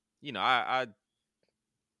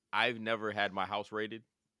I've never had my house raided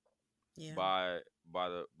Yeah. by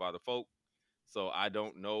the folk, so I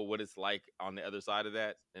don't know what it's like on the other side of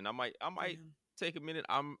that. And I might take a minute.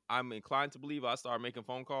 I'm inclined to believe I start making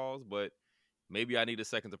phone calls, but maybe I need a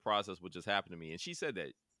second to process what just happened to me. And she said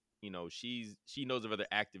that, she knows of other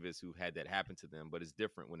activists who've had that happen to them, but it's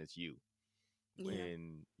different when it's you.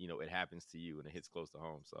 When, it happens to you and it hits close to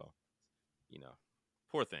home. So,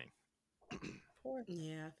 poor thing.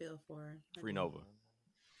 Yeah, I feel for her. Free Nova.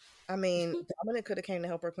 I mean, Dominic could have came to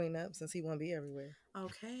help her clean up since he won't be everywhere.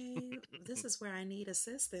 Okay, this is where I need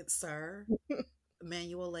assistance, sir.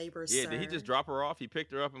 Manual labor, Yeah, sir. did he just drop her off? He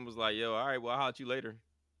picked her up and was like, yo, all right, well, I'll holler at you later.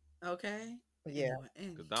 Okay. Yeah.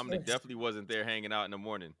 Because Dominic definitely wasn't there hanging out in the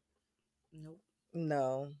morning. Nope.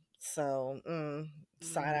 No. So,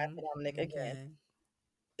 side eye to Dominic again. Okay.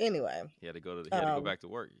 Anyway. He had to go back to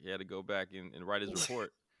work. He had to go back and write his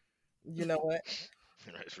report. You know what?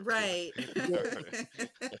 Right.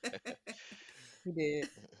 He did.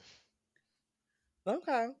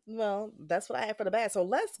 Okay. Well, that's what I had for the bad. So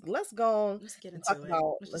let's go on. Let's get into talk it.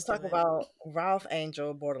 about Let's talk do it. about Ralph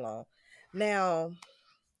Angel Bordelon. Now,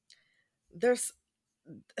 there's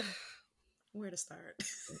Where to start?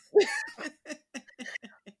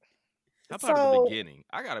 How about at the beginning?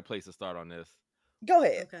 I got a place to start on this. Go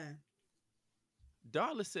ahead. Okay.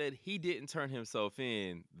 Darla said he didn't turn himself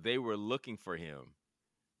in. They were looking for him.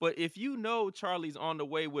 But if you know Charlie's on the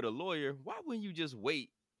way with a lawyer, why wouldn't you just wait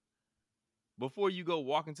before you go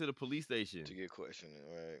walk into the police station? To get questioned,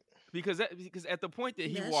 right? Because at the point that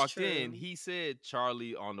he That's walked true. in, he said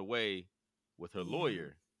Charlie on the way with her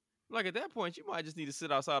lawyer. Like, at that point, you might just need to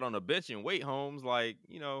sit outside on a bench and wait, Holmes. Like,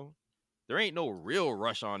 there ain't no real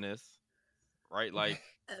rush on this, right? Like,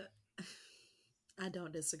 I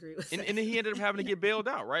don't disagree with and that. then he ended up having to get bailed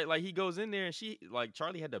out, right? Like, he goes in there and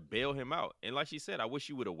Charlie had to bail him out. And like she said, I wish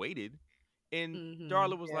you would have waited. And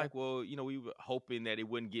Darla was like, well, we were hoping that it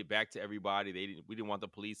wouldn't get back to everybody. We didn't want the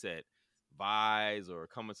police at Vise or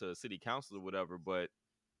coming to the city council or whatever. But,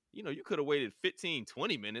 you could have waited 15,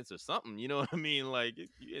 20 minutes or something. You know what I mean? Like,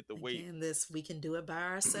 you had to wait. Again, this we can do it by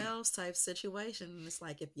ourselves type situation. It's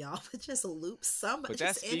like if y'all would just loop somebody, But that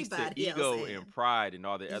just speaks to anybody ego else in. and pride and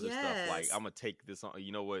all the other stuff. Like, Yes. I'm going to take this on.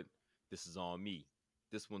 You know what? This is on me.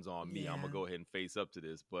 This one's on me. I'm going Yeah. to go ahead and face up to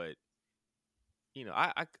this. But,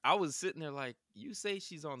 I was sitting there like, you say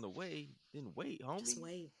she's on the way, then wait, homie. Just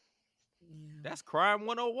wait. Yeah. That's crime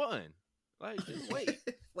 101. Like, just wait.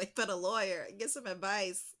 Wait for the lawyer. Get some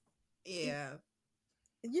advice. Yeah.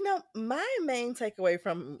 My main takeaway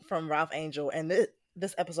from Ralph Angel and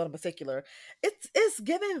this episode in particular, it's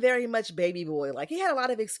given very much baby boy. Like, he had a lot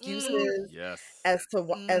of excuses Yes. as to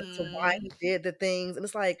why he did the things, and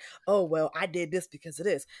it's like, oh well, I did this because of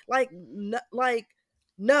this.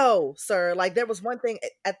 No, sir. Like, there was one thing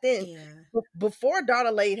at the end before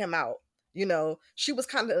Donna laid him out. She was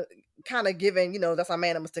kind of giving, that's our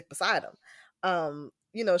man, I'm gonna stick beside him.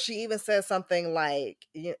 She even says something like,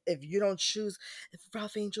 if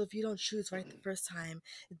Ralph Angel, if you don't choose right the first time,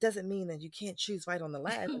 it doesn't mean that you can't choose right on the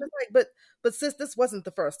last. And it's like, but sis, this wasn't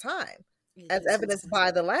the first time, as evidenced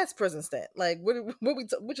by the last prison stint. Like, what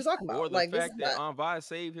you talking about? Or the like, fact that Aunt Vi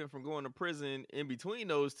saved him from going to prison in between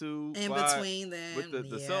those two. Between them. With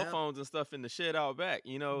the cell phones and stuff in the shed out back,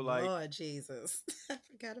 like. Lord Jesus. I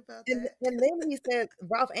forgot about and, that. and then he said,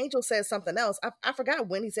 Ralph Angel said something else. I forgot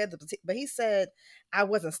when he said but he said, I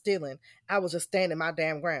wasn't stealing. I was just standing my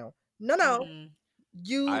damn ground. No.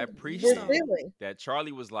 I appreciate that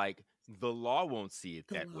Charlie was like, the law won't see it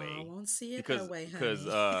that way. The law won't see it because, that way, honey.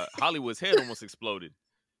 Because Hollywood's head almost exploded.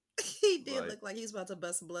 He did look like he was about to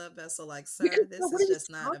bust a blood vessel. Like, sir, this is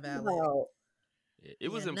just not a valid.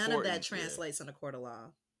 It was important. None of that translates in a court of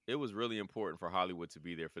law. It was really important for Hollywood to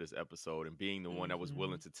be there for this episode and being the one that was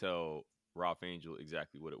willing to tell Ralph Angel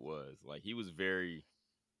exactly what it was. Like, he was very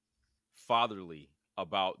fatherly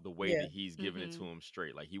about the way that he's giving it to him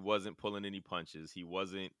straight. Like, he wasn't pulling any punches. He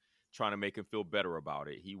wasn't trying to make him feel better about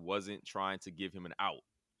it. He wasn't trying to give him an out.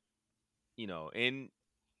 And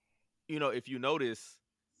if you notice,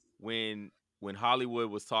 when Hollywood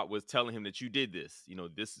was telling him that you did this,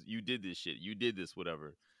 you did this shit, you did this,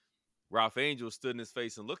 whatever, Ralph Angel stood in his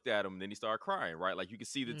face and looked at him, and then he started crying, right? Like you could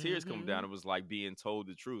see the tears coming down. Mm-hmm. It was like being told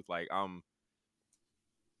the truth. Like I'm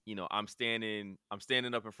standing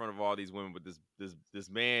up in front of all these women with this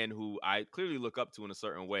man who I clearly look up to in a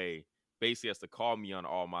certain way, basically has to call me on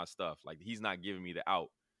all my stuff. Like he's not giving me the out.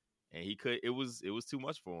 And it was too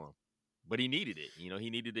much for him. But he needed it. He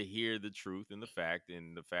needed to hear the truth and the fact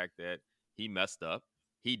that he messed up.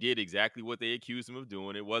 He did exactly what they accused him of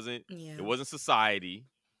doing. It wasn't society.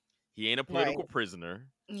 He ain't a political prisoner.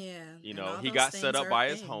 Yeah. And all He those got set things up are by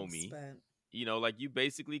his things, homie. but Like you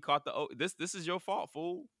basically caught this is your fault,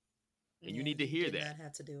 fool. And you need to hear he did that. not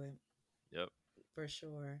have to do it. Yep. For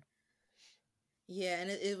sure. Yeah, and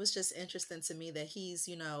it was just interesting to me that he's,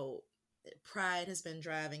 pride has been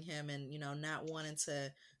driving him and, not wanting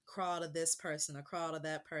to crawl to this person or crawl to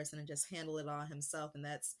that person and just handle it all himself. And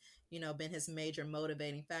that's, been his major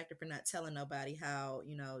motivating factor for not telling nobody how,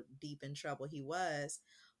 deep in trouble he was,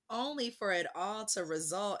 only for it all to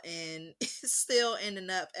result in still ending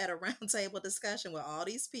up at a roundtable discussion with all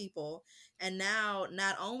these people. And now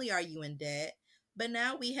not only are you in debt, but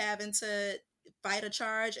now we having to fight a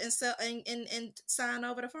charge and sell and sign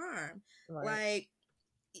over the farm. Right. Like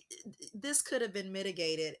this could have been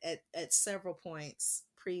mitigated at several points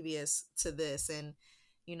previous to this. And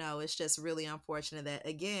it's just really unfortunate that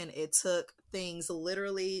again it took things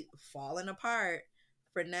literally falling apart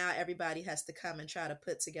for now everybody has to come and try to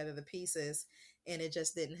put together the pieces, and it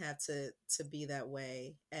just didn't have to be that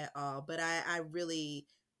way at all. But I really,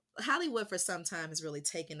 Hollywood for some time has really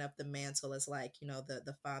taken up the mantle as like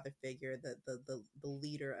the father figure, the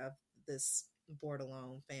leader of this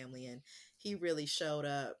Bordelon family, and he really showed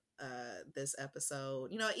up this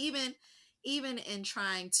episode. Even in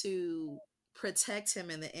trying to protect him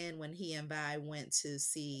in the end when he and Vi went to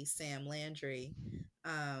see Sam Landry.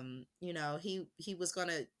 He was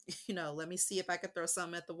gonna, let me see if I could throw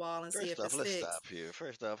something at the wall and see if it Let's sticks. stop here.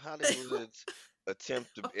 First off, Hollywood's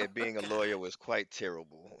attempt at being a lawyer was quite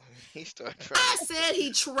terrible. He started trying. I said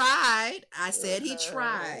he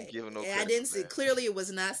tried. Giving no And I credit didn't for see. that. Clearly, it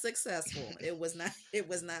was not successful. It was not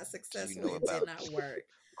successful. know It about did not work.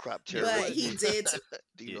 Crop But terrorism. he did.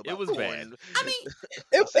 Do you know It about was porn? bad. I mean,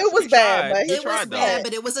 It was He bad, tried. but He it was tried, though. bad,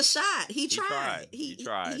 but it was a shot. He tried. tried. He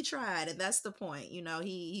tried. He tried, and that's the point.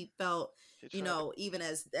 He felt, He tried. even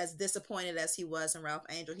as disappointed as he was in Ralph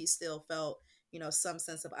Angel, he still felt, some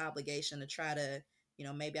sense of obligation to try to,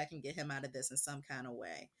 maybe I can get him out of this in some kind of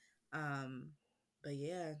way. But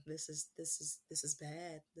yeah, this is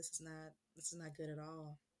bad. This is not good at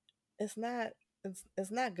all. it's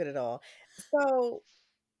not good at all. So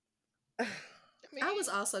I was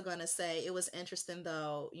also going to say it was interesting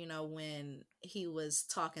though, when he was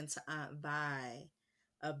talking to Aunt Vi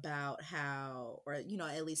about how, or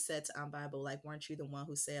at least said to Aunt Vi, but like, weren't you the one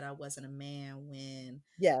who said I wasn't a man when,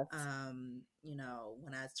 yes,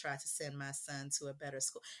 when I tried to send my son to a better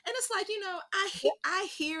school? And it's like, I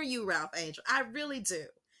hear you, Ralph Angel, I really do.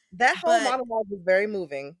 that whole But monologue was very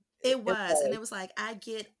moving. it was, and it was like, I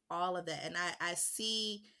get all of that, and I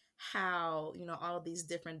see how all of these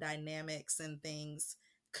different dynamics and things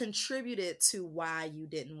contributed to why you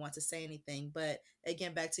didn't want to say anything. But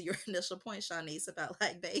again, back to your initial point, Shanice, about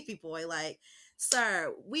like baby boy, like,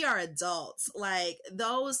 sir, we are adults. Like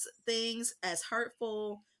those things, as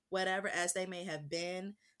hurtful, whatever as they may have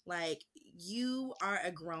been, like you are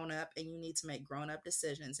a grown up and you need to make grown up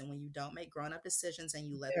decisions. And when you don't make grown up decisions and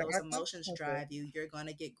you let There those are emotions consequences. drive you, you're going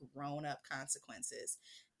to get grown up consequences.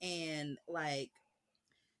 And like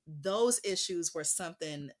those issues were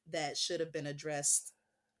something that should have been addressed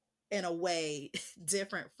in a way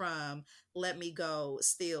different from let me go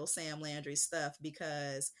steal Sam Landry's stuff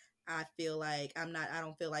because I feel like I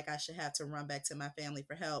don't feel like I should have to run back to my family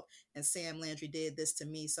for help. And Sam Landry did this to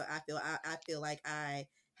me. So I feel like I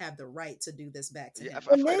have the right to do this back to Yeah, him.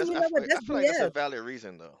 I And feel like then that's, you I know feel what? like, I That's feel like that's a BS. valid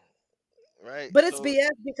reason though, right? But it's So BS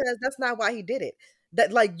because that's not why he did it.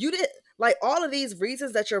 That like you did like all of these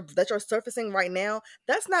reasons that you're surfacing right now,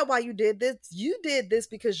 that's not why you did this. You did this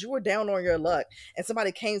because you were down on your luck and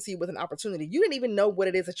somebody came to you with an opportunity. You didn't even know what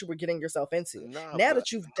it is that you were getting yourself into. nah, Now but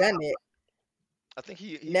that you've done it, I think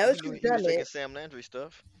he now that knew you've he was done taking it, Sam Landry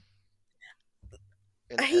stuff.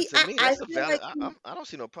 And to me, I that's a feel valid. like I don't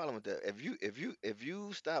see no problem with that. If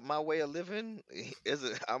you stop my way of living,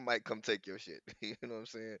 I might come take your shit. You know what I'm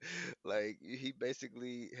saying? Like he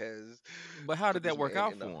basically has But how put did this that work man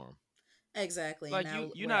out in for a. him? Exactly. Like Now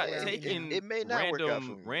you're where not are we now? taking It may not work out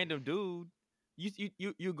for me. random dude.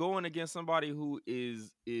 You're going against somebody who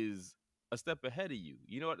is a step ahead of you.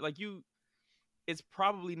 You know what? Like it's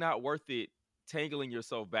probably not worth it tangling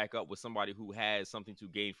yourself back up with somebody who has something to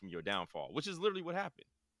gain from your downfall, which is literally what happened.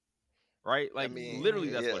 right? I Like mean, literally,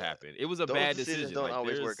 that's yeah, what happened. It was a those bad decisions decision. don't Like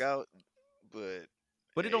always work out, but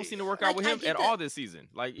but it don't hey, seem to work out Like with I him get at that. all this season.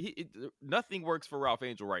 Like nothing works for Ralph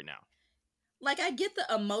Angel right now. Like I get the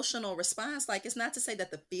emotional response. Like it's not to say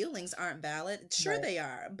that the feelings aren't valid. Sure Right. they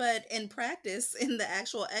are. But in practice, in the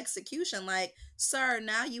actual execution, like, sir,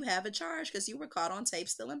 now you have a charge because you were caught on tape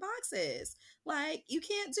stealing boxes. Like, you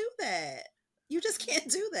can't do that. You just can't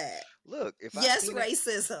do that. look, if I Yes, seen it,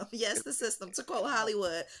 racism. Yes, if the system, to quote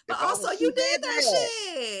Hollywood. But if I also was you He did did that that.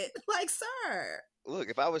 shit. Like, sir. look,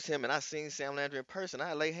 if I was him and I seen Sam Landry in person,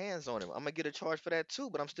 I'd lay hands on him. I'm gonna get a charge for that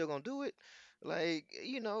too, but I'm still gonna do it. Like,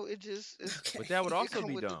 But Okay. that would it also come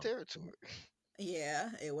be with the dumb. territory. Yeah,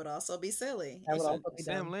 it would also be silly. That would Listen, also be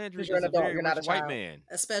Sam dumb. Landry Because you're is an a adult. very You're not rich a white child. man,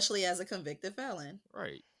 Especially as a convicted felon.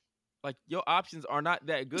 right? Like your options are not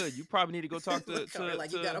that good. You probably need to go talk to Look, Corey,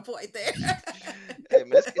 like you got a to point there. Hey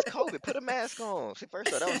man, it's COVID. Put a mask on. See,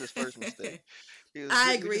 first off, that was his first mistake. I He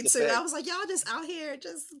was agree just a too. bad. I was like, y'all just out here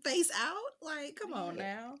just face out? Like, come on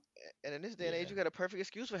Yeah. now. And in this day and age, yeah. you got a perfect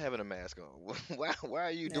excuse for having a mask on. Why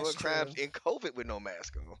are you That's doing crimes true. in COVID with no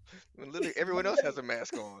mask on? When literally everyone else has a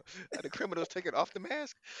mask on. Are the criminals taking off the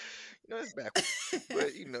mask? It's backwards.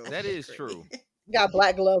 But That I is agree. true. Got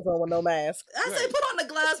black gloves on with no mask. I say Right. put on the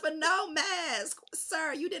gloves, but no mask.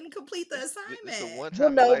 Sir, you didn't complete the this the assignment. one Well, time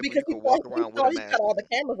in no, life where because you could walk around with a he cut mask all on. the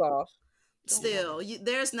cameras off. Don't walk Still,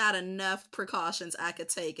 there's not enough precautions I could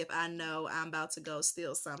take if I know I'm about to go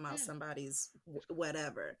steal some out Yeah. somebody's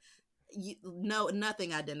whatever. No,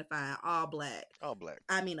 nothing identifying, all black. all black.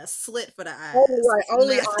 I mean, a slit for the eyes. Only right,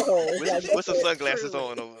 only eye Nothing. holes. With, Like, with some that's it. sunglasses Truly.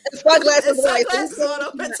 on over. Sunglasses And white. sunglasses on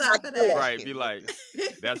over top of that. Right, be like,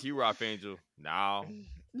 that's you, Ralph Angel. No,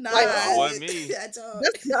 Nah, Like, that wasn't me. I don't.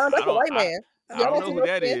 That's I a don't. white I, man. I Y'all don't don't know see who no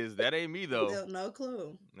that skin. is. That ain't me though. No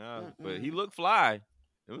clue. No, but he Mm-mm. looked fly.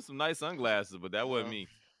 It was some nice sunglasses, but that wasn't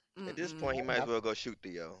Well, me. at this point, he Mm-mm. might as well go shoot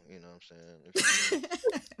Theo. You know what I'm saying?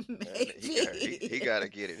 He gotta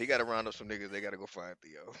get it. He gotta round up some niggas. They gotta go find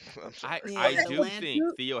Theo. I'm sorry. Yeah, I the do land- think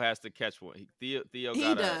Theo has to catch one. Theo He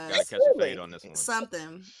gotta does. catch a fade on this one.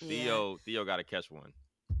 Something. Yeah. Theo gotta catch one.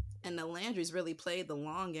 And the Landrys really played the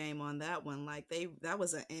long game on that one. Like that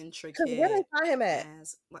was an Because intricate. where they find him at?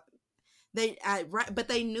 But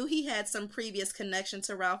they knew he had some previous connection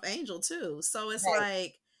to Ralph Angel too. So it's Right.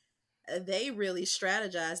 like they really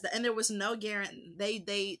strategized, and there was no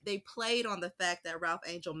guarantee. They played on the fact that Ralph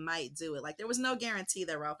Angel might do it. Like there was no guarantee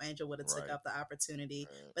that Ralph Angel would have took Right. up the opportunity,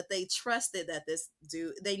 Right. but they trusted that this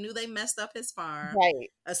dude. They knew they messed up his farm,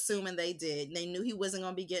 Right. assuming they did. They knew he wasn't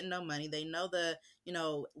going to be getting no money. They know the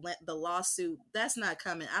lawsuit that's not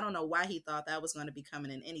coming. I don't know why he thought that was going to be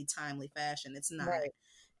coming in any timely fashion. It's not. Right.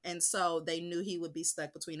 And so they knew he would be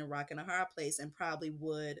stuck between a rock and a hard place, and probably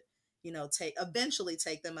would, eventually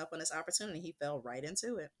take them up on this opportunity. He fell right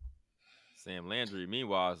into it. Sam Landry,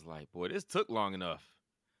 meanwhile, is like, boy, this took long enough.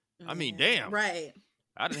 I mean, Yeah. damn. Right.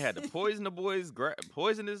 I done had to poison the boys,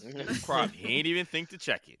 poison his crop. He ain't even think to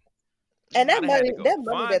check it. And I that done had money, to go that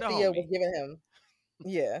money find that a Theo homie. was giving him,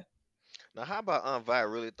 yeah. Now, how about Aunt Vi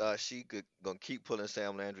really thought she gonna keep pulling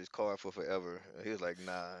Sam Landry's card for forever? And he was like,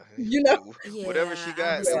 nah. You know? Whatever she Yeah, I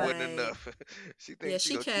got, was it like- wasn't enough. She thinks Yeah,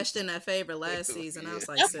 she gonna keep- cashed in that favor last season. I was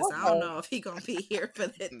like, Yeah. sis, I don't know if he gonna be here for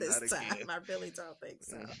it this Not time. again. I really don't think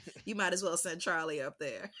so. You might as well send Charlie up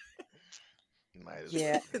there. Might as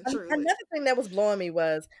Yeah. well. Truly. Another thing that was blowing me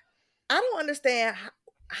was I don't understand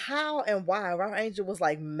how and why Ralph Angel was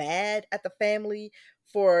like mad at the family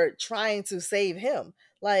for trying to save him.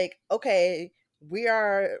 Like, okay, we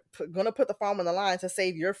are gonna put the farm on the line to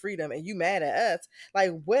save your freedom, and you mad at us?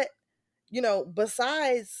 Like, what?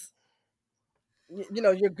 Besides,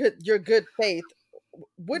 your good faith.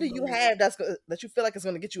 What do you have that you feel like is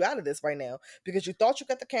going to get you out of this right now? Because you thought you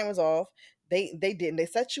got the cameras off, they didn't. They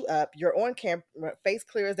set you up. You're on camera, face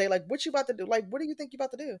clear as day. Like, what you about to do? Like, what do you think you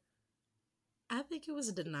about to do? I think it was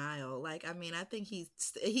a denial. Like, I mean, I think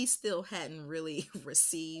he still hadn't really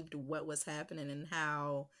received what was happening and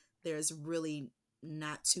how there's really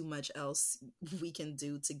not too much else we can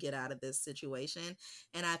do to get out of this situation.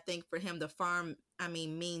 And I think for him, the farm, I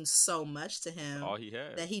mean, means so much to him All he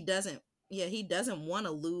had. that he doesn't want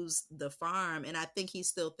to lose the farm. And I think he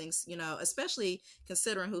still thinks, especially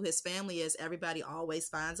considering who his family is, everybody always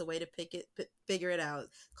finds a way to figure it out.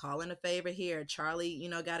 Call in a favor here. Charlie,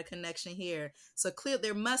 got a connection here. So clear,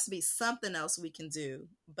 there must be something else we can do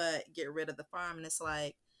but get rid of the farm. And it's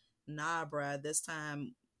like, nah, bruh, this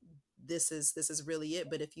time this is really it.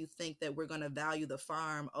 But if you think that we're going to value the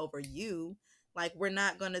farm over you, like, we're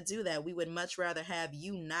not going to do that. We would much rather have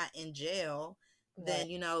you not in jail than,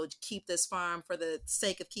 keep this farm for the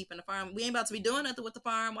sake of keeping the farm. We ain't about to be doing nothing with the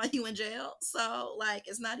farm while you in jail. So, like,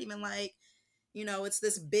 it's not even like, it's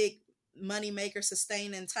this big money maker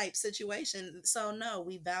sustaining type situation. So no,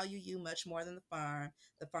 we value you much more than the farm.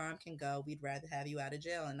 The farm can go. We'd rather have you out of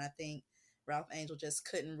jail. And I think Ralph Angel just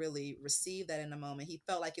couldn't really receive that in the moment. He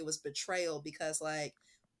felt like it was betrayal because, like,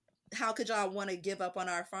 how could y'all want to give up on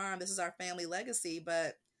our farm? This is our family legacy.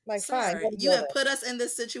 But Like, fine, sir, go to you have jail. put us in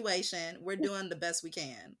this situation. We're doing the best we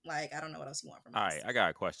can. Like, I don't know what else you want from All us. right, I got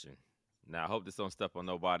a question. Now, I hope this don't step on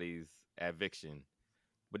nobody's eviction.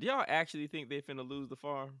 But do y'all actually think they finna lose the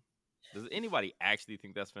farm? Does anybody actually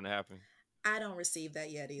think that's finna happen? I don't receive that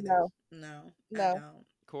yet either. No. No, No. I don't.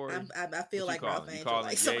 Corey, I feel what you like Ralph calling? You Angel, calling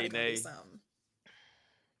like yay, somebody gonna do nay? something.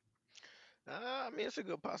 I mean, it's a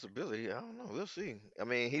good possibility. I don't know. We'll see. I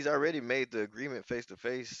mean, he's already made the agreement face to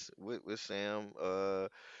face with Sam. I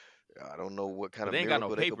don't know what kind But of they ain't got no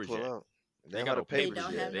miracle they could papers pull yet. out. They They ain't don't got have no the They papers papers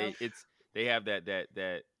don't yet. yet. have no. They have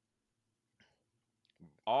that.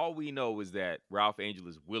 All we know is that Ralph Angel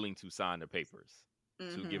is willing to sign the papers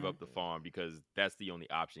to give up the farm because that's the only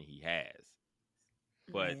option he has.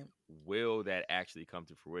 But Right. will that actually come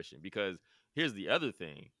to fruition? Because here's the other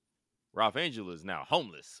thing: Ralph Angel is now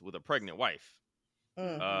homeless with a pregnant wife.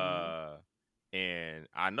 Mm. And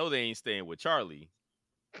I know they ain't staying with Charlie.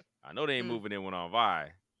 I know they ain't Mm. moving in with Aunt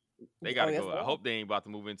Vi. They Oh, gotta yes, go. they I are. hope they ain't about to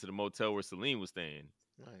move into the motel where Celine was staying.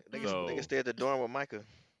 Right. They Mm. can So stay at the dorm with Micah.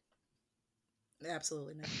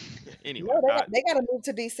 Absolutely not. anyway, No, they got to move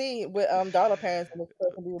to DC with Dollar parents and this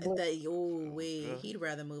person be blue. They, Oh, God. he'd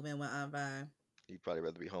rather move in with Aunt Vi. He'd probably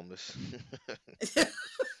rather be homeless.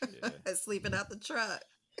 Sleeping out the truck.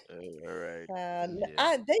 All right.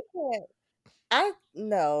 yeah. They can't.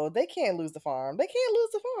 No, they can't lose the farm. They can't lose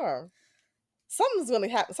the farm. Something's gonna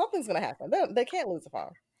happen. Something's gonna happen. They can't lose the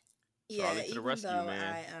farm. Charlie Yeah, to the even rescue, though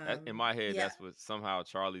man. I In my head, yeah, that's what somehow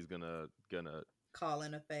Charlie's gonna. call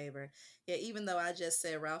in a favor. Yeah, even though I just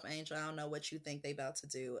said Ralph Angel, I don't know what you think they about to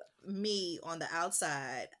do. Me on the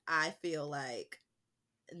outside, I feel like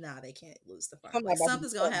nah, they can't lose the farm. Something Like about to do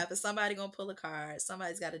something's gonna something. happen. Somebody gonna pull a card.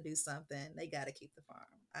 Somebody's got to do something. They got to keep the farm.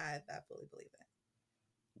 I fully believe that.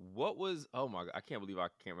 What was? Oh my god! I can't believe I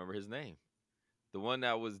can't remember his name. The one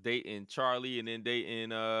that was dating Charlie and then dating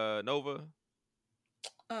Nova.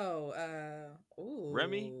 Oh,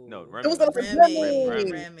 Remy? No, ooh, It was Remy.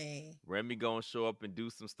 Remy. Remy gonna show up and do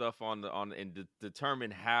some stuff on and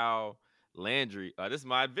determine how Landry. This is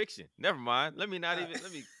my eviction. Never mind. Let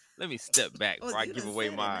me step back before I You give done away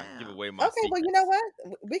said it my now. my Okay, well, you know secrets.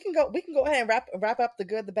 what? We can go ahead and wrap up the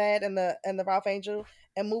good, the bad, and the Ralph Angel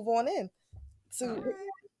and move on in. All To right.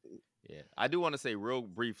 Yeah, I do want to say real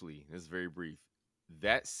briefly. This is very brief.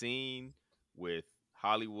 That scene with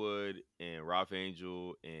Hollywood and Ralph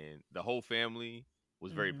Angel and the whole family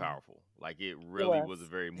was very Mhm. powerful. Like it really was a was.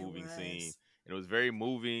 very It moving scene. was. And it was very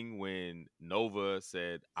moving when Nova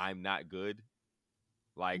said, "I'm not good."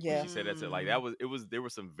 Like when Yeah. she said that to like there were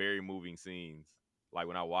some very moving scenes. Like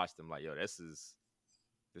when I watched them, like, yo, this is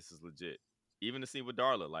legit. Even the scene with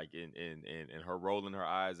Darla, like in her rolling her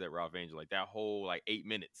eyes at Ralph Angel, like that whole like 8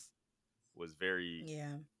 minutes was very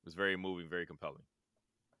Yeah. moving, very compelling.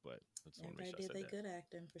 But I just want to make Everybody sure I did said they that. good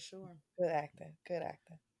acting for sure. Good acting. Good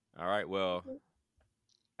acting. All right, well,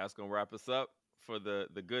 that's gonna wrap us up for the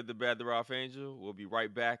good, the bad, the Ralph Angel. We'll be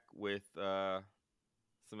right back with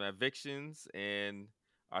some evictions and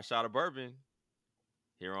our shot of bourbon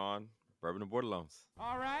here on Bourbon and Borderlones.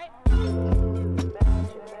 All right.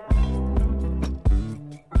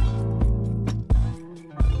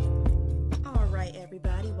 All right,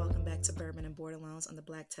 everybody. Welcome back to Bourbon and Borderlones on the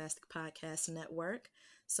Blacktastic Podcast Network.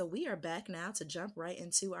 So we are back now to jump right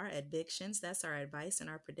into our evictions. That's our advice and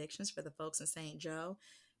our predictions for the folks in St. Joe.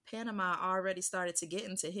 Panama already started to get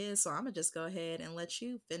into his, so I'm gonna just go ahead and let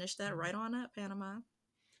you finish that right on up, Panama.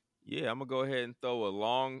 Yeah, I'm gonna go ahead and throw a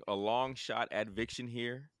long shot adviction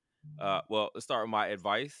here. Well, let's start with my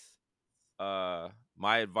advice.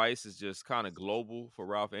 My advice is just kind of global for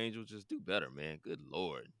Ralph Angel. Just do better, man. Good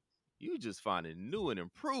Lord, you just finding new and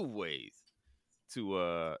improved ways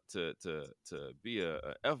to be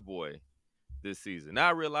a F boy this season. Now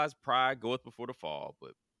I realize pride goeth before the fall,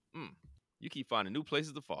 but you keep finding new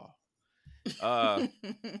places to fall.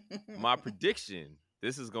 My prediction.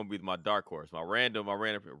 This is gonna be my dark horse. My random.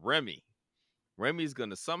 Remy. Remy's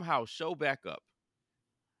gonna somehow show back up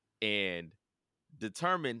and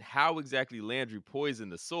determine how exactly Landry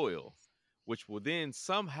poisoned the soil, which will then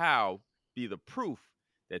somehow be the proof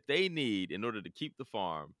that they need in order to keep the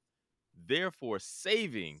farm, therefore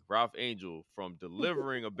saving Ralph Angel from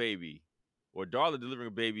delivering a baby or Darla delivering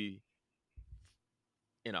a baby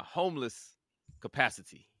in a homeless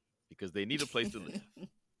capacity because they need a place to live.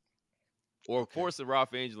 Or forcing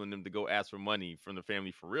Ralph Angel and them to go ask for money from the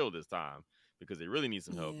family for real this time because they really need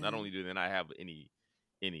some help. Yeah. Not only do they not have any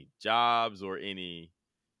any jobs or any.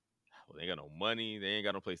 Well, they ain't got no money. They ain't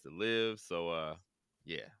got no place to live. So,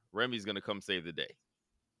 yeah, Remy's gonna come save the day.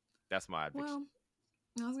 That's my eviction. Well,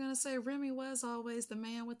 I was gonna say Remy was always the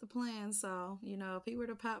man with the plan, so if he were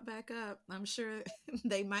to pop back up, I'm sure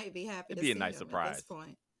they might be happy It'd to be a see nice him surprise. at this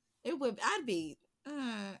point. It would. I'd be.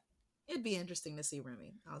 It'd be interesting to see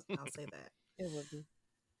Remy. I'll say that. It would be.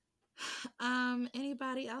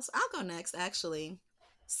 Anybody else? I'll go next, actually.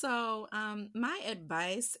 So, my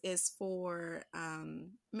advice is for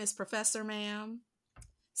Miss Professor Ma'am.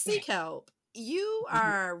 Seek help. You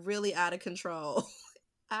are really out of control.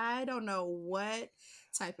 I don't know what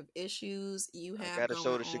type of issues you I have got a going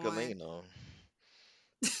shoulder she could on. lean on.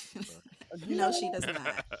 No, she does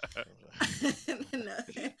not. No.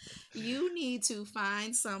 You need to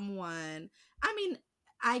find someone. I mean,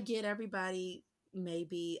 I get everybody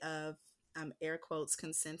maybe of air quotes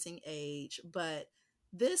consenting age, but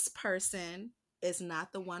this person is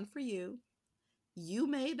not the one for you. You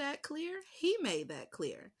made that clear. He made that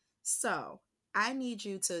clear. So I need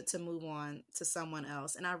you to move on to someone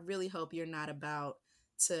else. And I really hope you're not about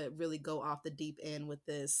to really go off the deep end with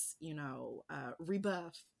this,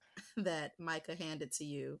 rebuff that Micah handed to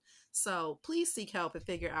you. So please seek help and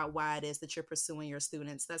figure out why it is that you're pursuing your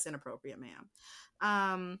students. That's inappropriate,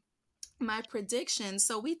 ma'am. My prediction.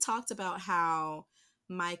 So we talked about how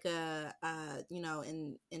Micah,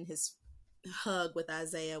 in his hug with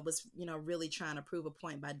Isaiah was, really trying to prove a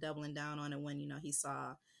point by doubling down on it when, he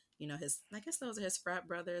saw, his, I guess those are his frat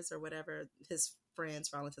brothers or whatever, his friends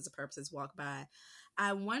for all intents and purposes walk by.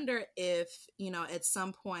 I wonder if, at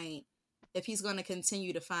some point, if he's going to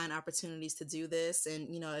continue to find opportunities to do this and,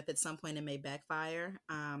 if at some point it may backfire,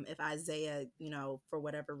 if Isaiah, for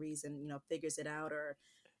whatever reason, figures it out or,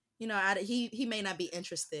 he may not be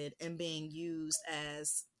interested in being used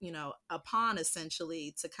as, a pawn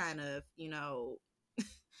essentially to kind of,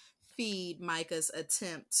 feed Micah's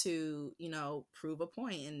attempt to, prove a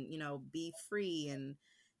point and, be free and,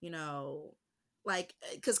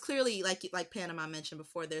 because clearly, like Panama mentioned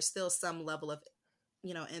before, there's still some level of,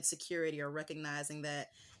 insecurity or recognizing that,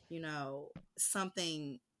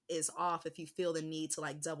 something is off if you feel the need to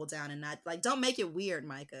double down and not don't make it weird,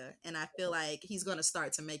 Micah. And I feel like he's going to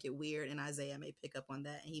start to make it weird and Isaiah may pick up on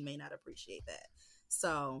that and he may not appreciate that.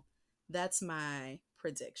 So that's my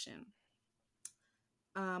prediction.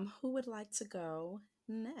 Who would like to go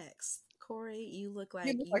next? Corey, you look like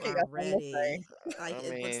you are ready. It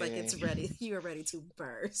looks like it's ready. You are ready to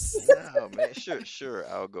burst. No, man. Sure.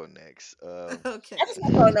 I'll go next. Okay. I just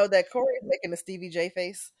want to know that Corey is making a Stevie J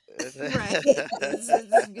face. Right.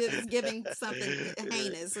 It's giving something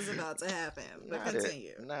heinous is about to happen. But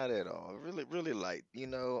continue. Not at all. Really, really light.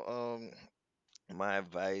 My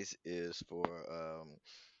advice is for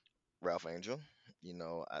Ralph Angel.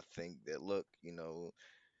 I think that look,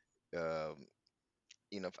 um,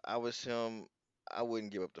 if I was him, I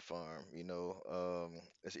wouldn't give up the farm.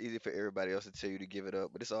 It's easy for everybody else to tell you to give it up,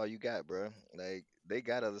 but it's all you got, bro. Like they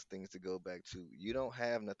got other things to go back to. You don't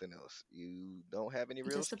have nothing else. You don't have any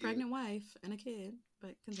real Just a skill. pregnant wife and a kid.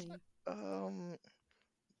 But continue.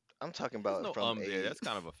 I'm talking There's about no from there. a. That's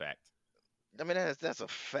kind of a fact. I mean, that's a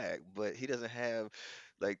fact, but he doesn't have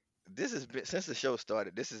like this has been since the show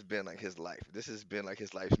started. This has been like his life. This has been like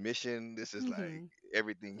his life's mission. This is like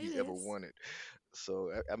everything he's It ever is. wanted.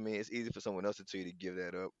 So I mean, it's easy for someone else to tell you to give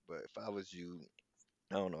that up. But if I was you,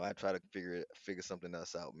 I don't know. I try to figure something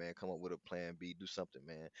else out, man. Come up with a plan B. Do something,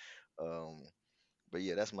 man. Um, but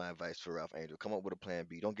yeah, that's my advice for Ralph Angel. Come up with a plan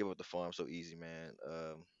B. Don't give up the farm so easy, man.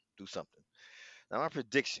 Do something. Now my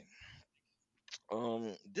prediction.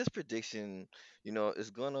 This prediction, is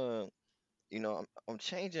gonna, I'm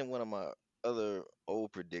changing one of my other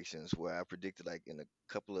old predictions where I predicted like in a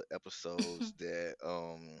couple of episodes that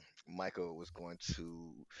Michael was going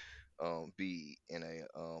to be in a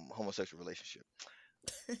homosexual relationship.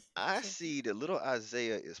 I see that little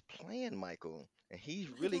Isaiah is playing Michael, and he's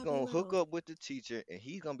He really gotta be gonna hook little. up with the teacher, and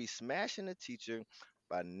he's gonna be smashing the teacher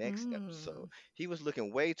by next episode. Mm. He was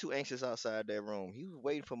looking way too anxious outside that room. He was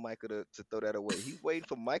waiting for Michael to throw that away. He waiting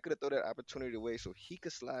for Michael to throw that opportunity away so he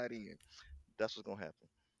could slide in. That's what's gonna happen.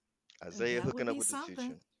 Isaiah That would hooking up be with the teacher.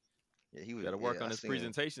 something. Yeah, he was. Got to work Yeah, on I his seen him.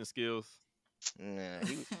 presentation skills. Nah,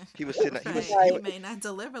 he was sitting. He was. Right. He He was. may not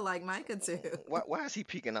deliver like Micah do. Why is he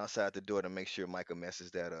peeking outside the door to make sure Micah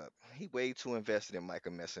messes that up? He way too invested in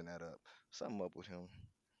Micah messing that up. Something up with him.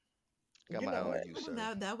 Got You my eye know on what? you, Well,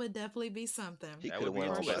 sir. that would definitely be something. He That could have would be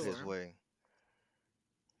went on for about his sure. way.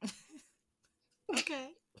 Okay.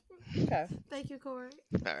 Okay. Thank you, Corey.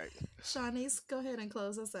 All right. Shawnice, go ahead and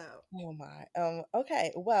close us out. Oh my.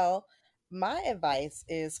 Okay. Well, my advice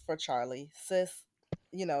is for Charlie, sis.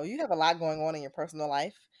 you have a lot going on in your personal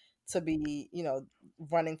life to be,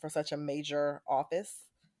 running for such a major office.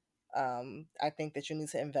 I think that you need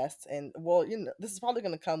to invest in, well, this is probably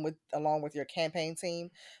going to come along with your campaign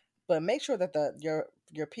team, but make sure that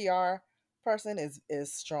your PR person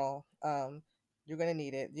is strong. You're going to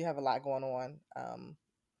need it. You have a lot going on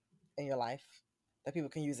in your life that people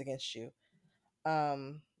can use against you.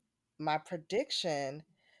 My prediction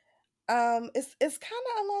is kind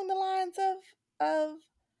of along the lines of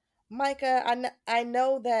Micah. I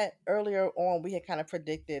know that earlier on we had kind of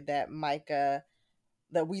predicted that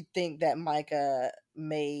we think that Micah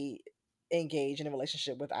may engage in a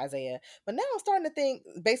relationship with Isaiah. But now I'm starting to think,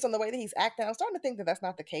 based on the way that he's acting, I'm starting to think that that's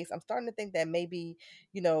not the case. I'm starting to think that maybe,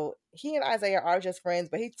 he and Isaiah are just friends,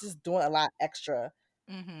 but he's just doing a lot extra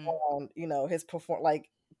on, his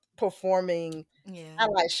performing Yeah.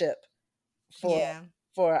 allyship for Yeah.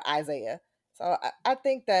 for Isaiah. So I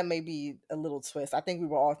think that may be a little twist. I think we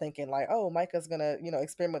were all thinking like, oh, Micah's gonna,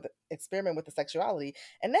 experiment with the sexuality,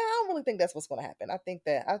 and now I don't really think that's what's gonna happen. I think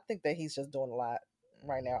that he's just doing a lot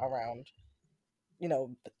right now around,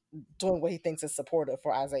 doing what he thinks is supportive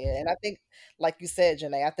for Isaiah. And I think, like you said,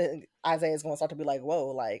 Janae, I think Isaiah is gonna start to be like, whoa,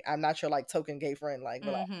 like I'm not your like token gay friend, like,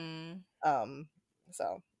 relax.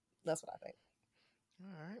 So that's what I think.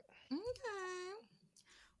 All right. Okay.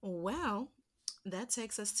 Well, that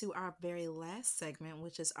takes us to our very last segment,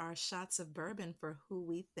 which is our shots of bourbon for who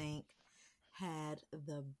we think had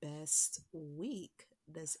the best week.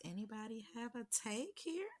 Does anybody have a take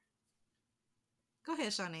here? Go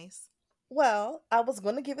ahead, Shanice. Well, I was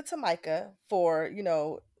going to give it to Micah for,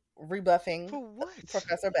 rebuffing For what?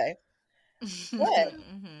 Professor Bay.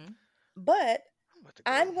 Mhm. But I'm about to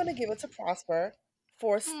I'm go. going to give it to Prosper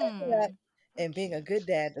for stepping up and being a good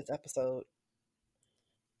dad this episode.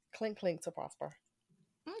 Clink, clink to Prosper.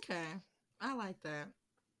 Okay. I like that.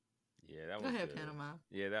 Yeah, that Go was ahead, good. Panama.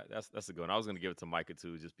 Yeah, that's a good one. I was gonna give it to Micah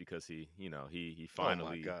too, just because he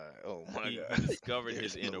finally Oh my he God. discovered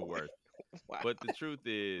his There's no inner way. worth. Wow. But the truth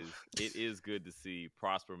is, it is good to see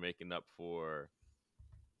Prosper making up for,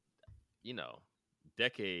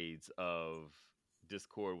 decades of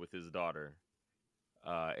discord with his daughter,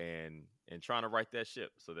 and trying to right that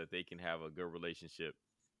ship so that they can have a good relationship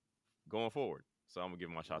going forward. So I'm gonna give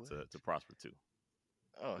my shot to Prosper too.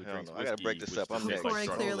 Oh Who hell drinks no! I gotta break whiskey, this up. which I'm to next. me Corey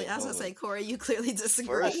like clearly, I was Hold gonna on. say, Corey, you clearly disagree.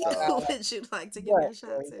 First off, Who would you like to give your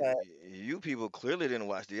shot to? You people clearly didn't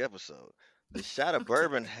watch the episode. The shot of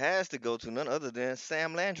bourbon has to go to none other than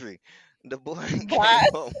Sam Landry. The boy came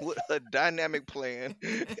up with a dynamic plan,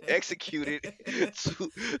 executed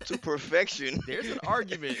to perfection. There's an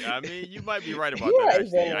argument. I mean, you might be right about You that. right,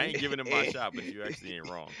 Actually, I Jay. ain't giving him my shot, but you actually ain't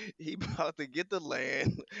wrong. He about to get the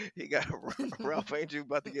land. He got Ralph Angel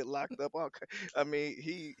about to get locked up. I mean,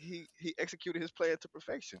 he executed his plan to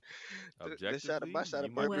perfection. The shot of Objectively, my shot you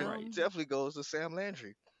of might be bourbon right. definitely goes to Sam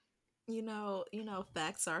Landry. You know,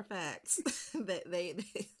 facts are facts. They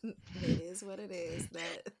it is what it is.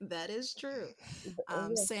 That is true.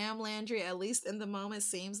 Sam Landry, at least in the moment,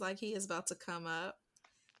 seems like he is about to come up,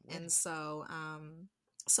 and so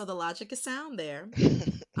the logic is sound there.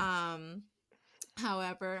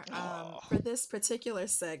 However, for this particular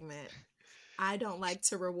segment, I don't like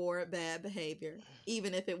to reward bad behavior,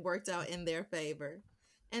 even if it worked out in their favor.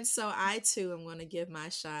 And so I too am going to give my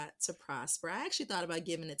shot to Prosper. I actually thought about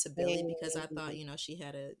giving it to Billy because I thought, she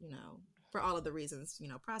had for all of the reasons,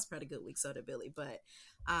 Prosper had a good week, so did Billy. But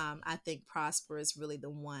I think Prosper is really the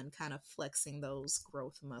one kind of flexing those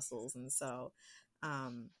growth muscles. And so,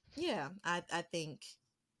 I think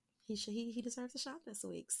he deserves a shot this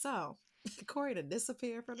week. So, Corey to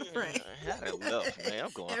disappear from the frame. I had enough, man.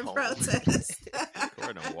 I'm going in home. protest.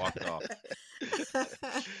 Corey done walked off.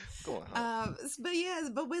 Going home.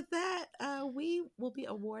 But with that, we will be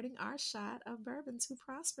awarding our shot of bourbon to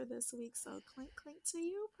Prosper this week. So clink clink to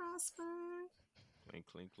you, Prosper. Clink,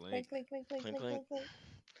 clink, Clink, clink. clink, clink, clink, Clink, clink, clink,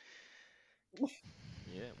 clink.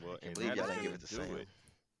 Yeah, well, Can't and believe that y'all is didn't give gonna it to do Sam. it.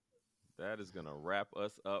 That is gonna wrap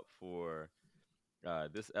us up for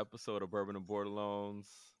this episode of Bourbon and Borderlones,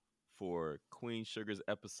 for Queen Sugar's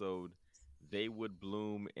episode They Would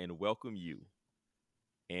Bloom and Welcome You.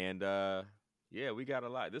 And we got a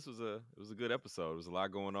lot. It was a good episode. There was a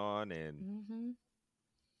lot going on, and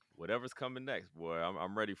whatever's coming next, boy,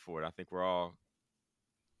 I'm ready for it. I think we're all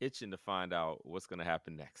itching to find out what's going to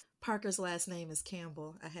happen next. Parker's last name is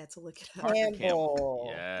Campbell. I had to look it up. Parker Campbell.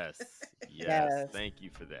 Yes. Yes. Thank you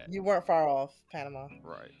for that. You weren't far off, Panama.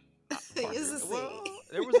 Right. It's a C. Well,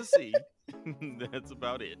 there was a C. That's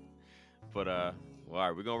about it. But all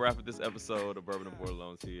right, we're gonna wrap up this episode of Bourbon and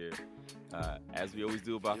Borderlones here. As we always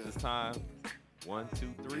do about this time. 1,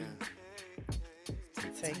 2, 3.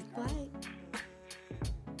 Take Flight.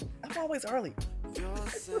 I'm always early.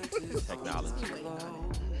 Technology.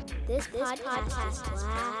 This podcast is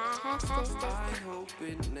Blacktastic. I hope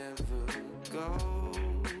it never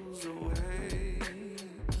goes away.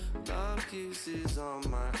 Love kisses on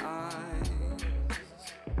my eyes.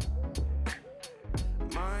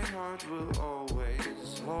 My heart will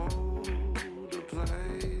always hold a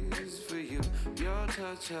place for you. Your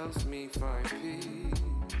touch helps me find peace.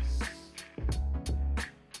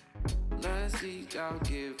 Last week I'll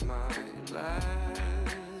give my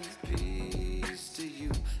last piece to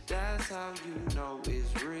you. That's how you know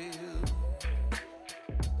it's real.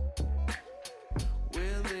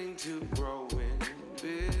 Willing to grow and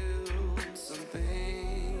build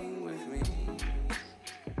something with me.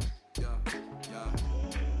 Yeah, yeah.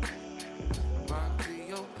 My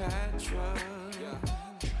Cleopatra.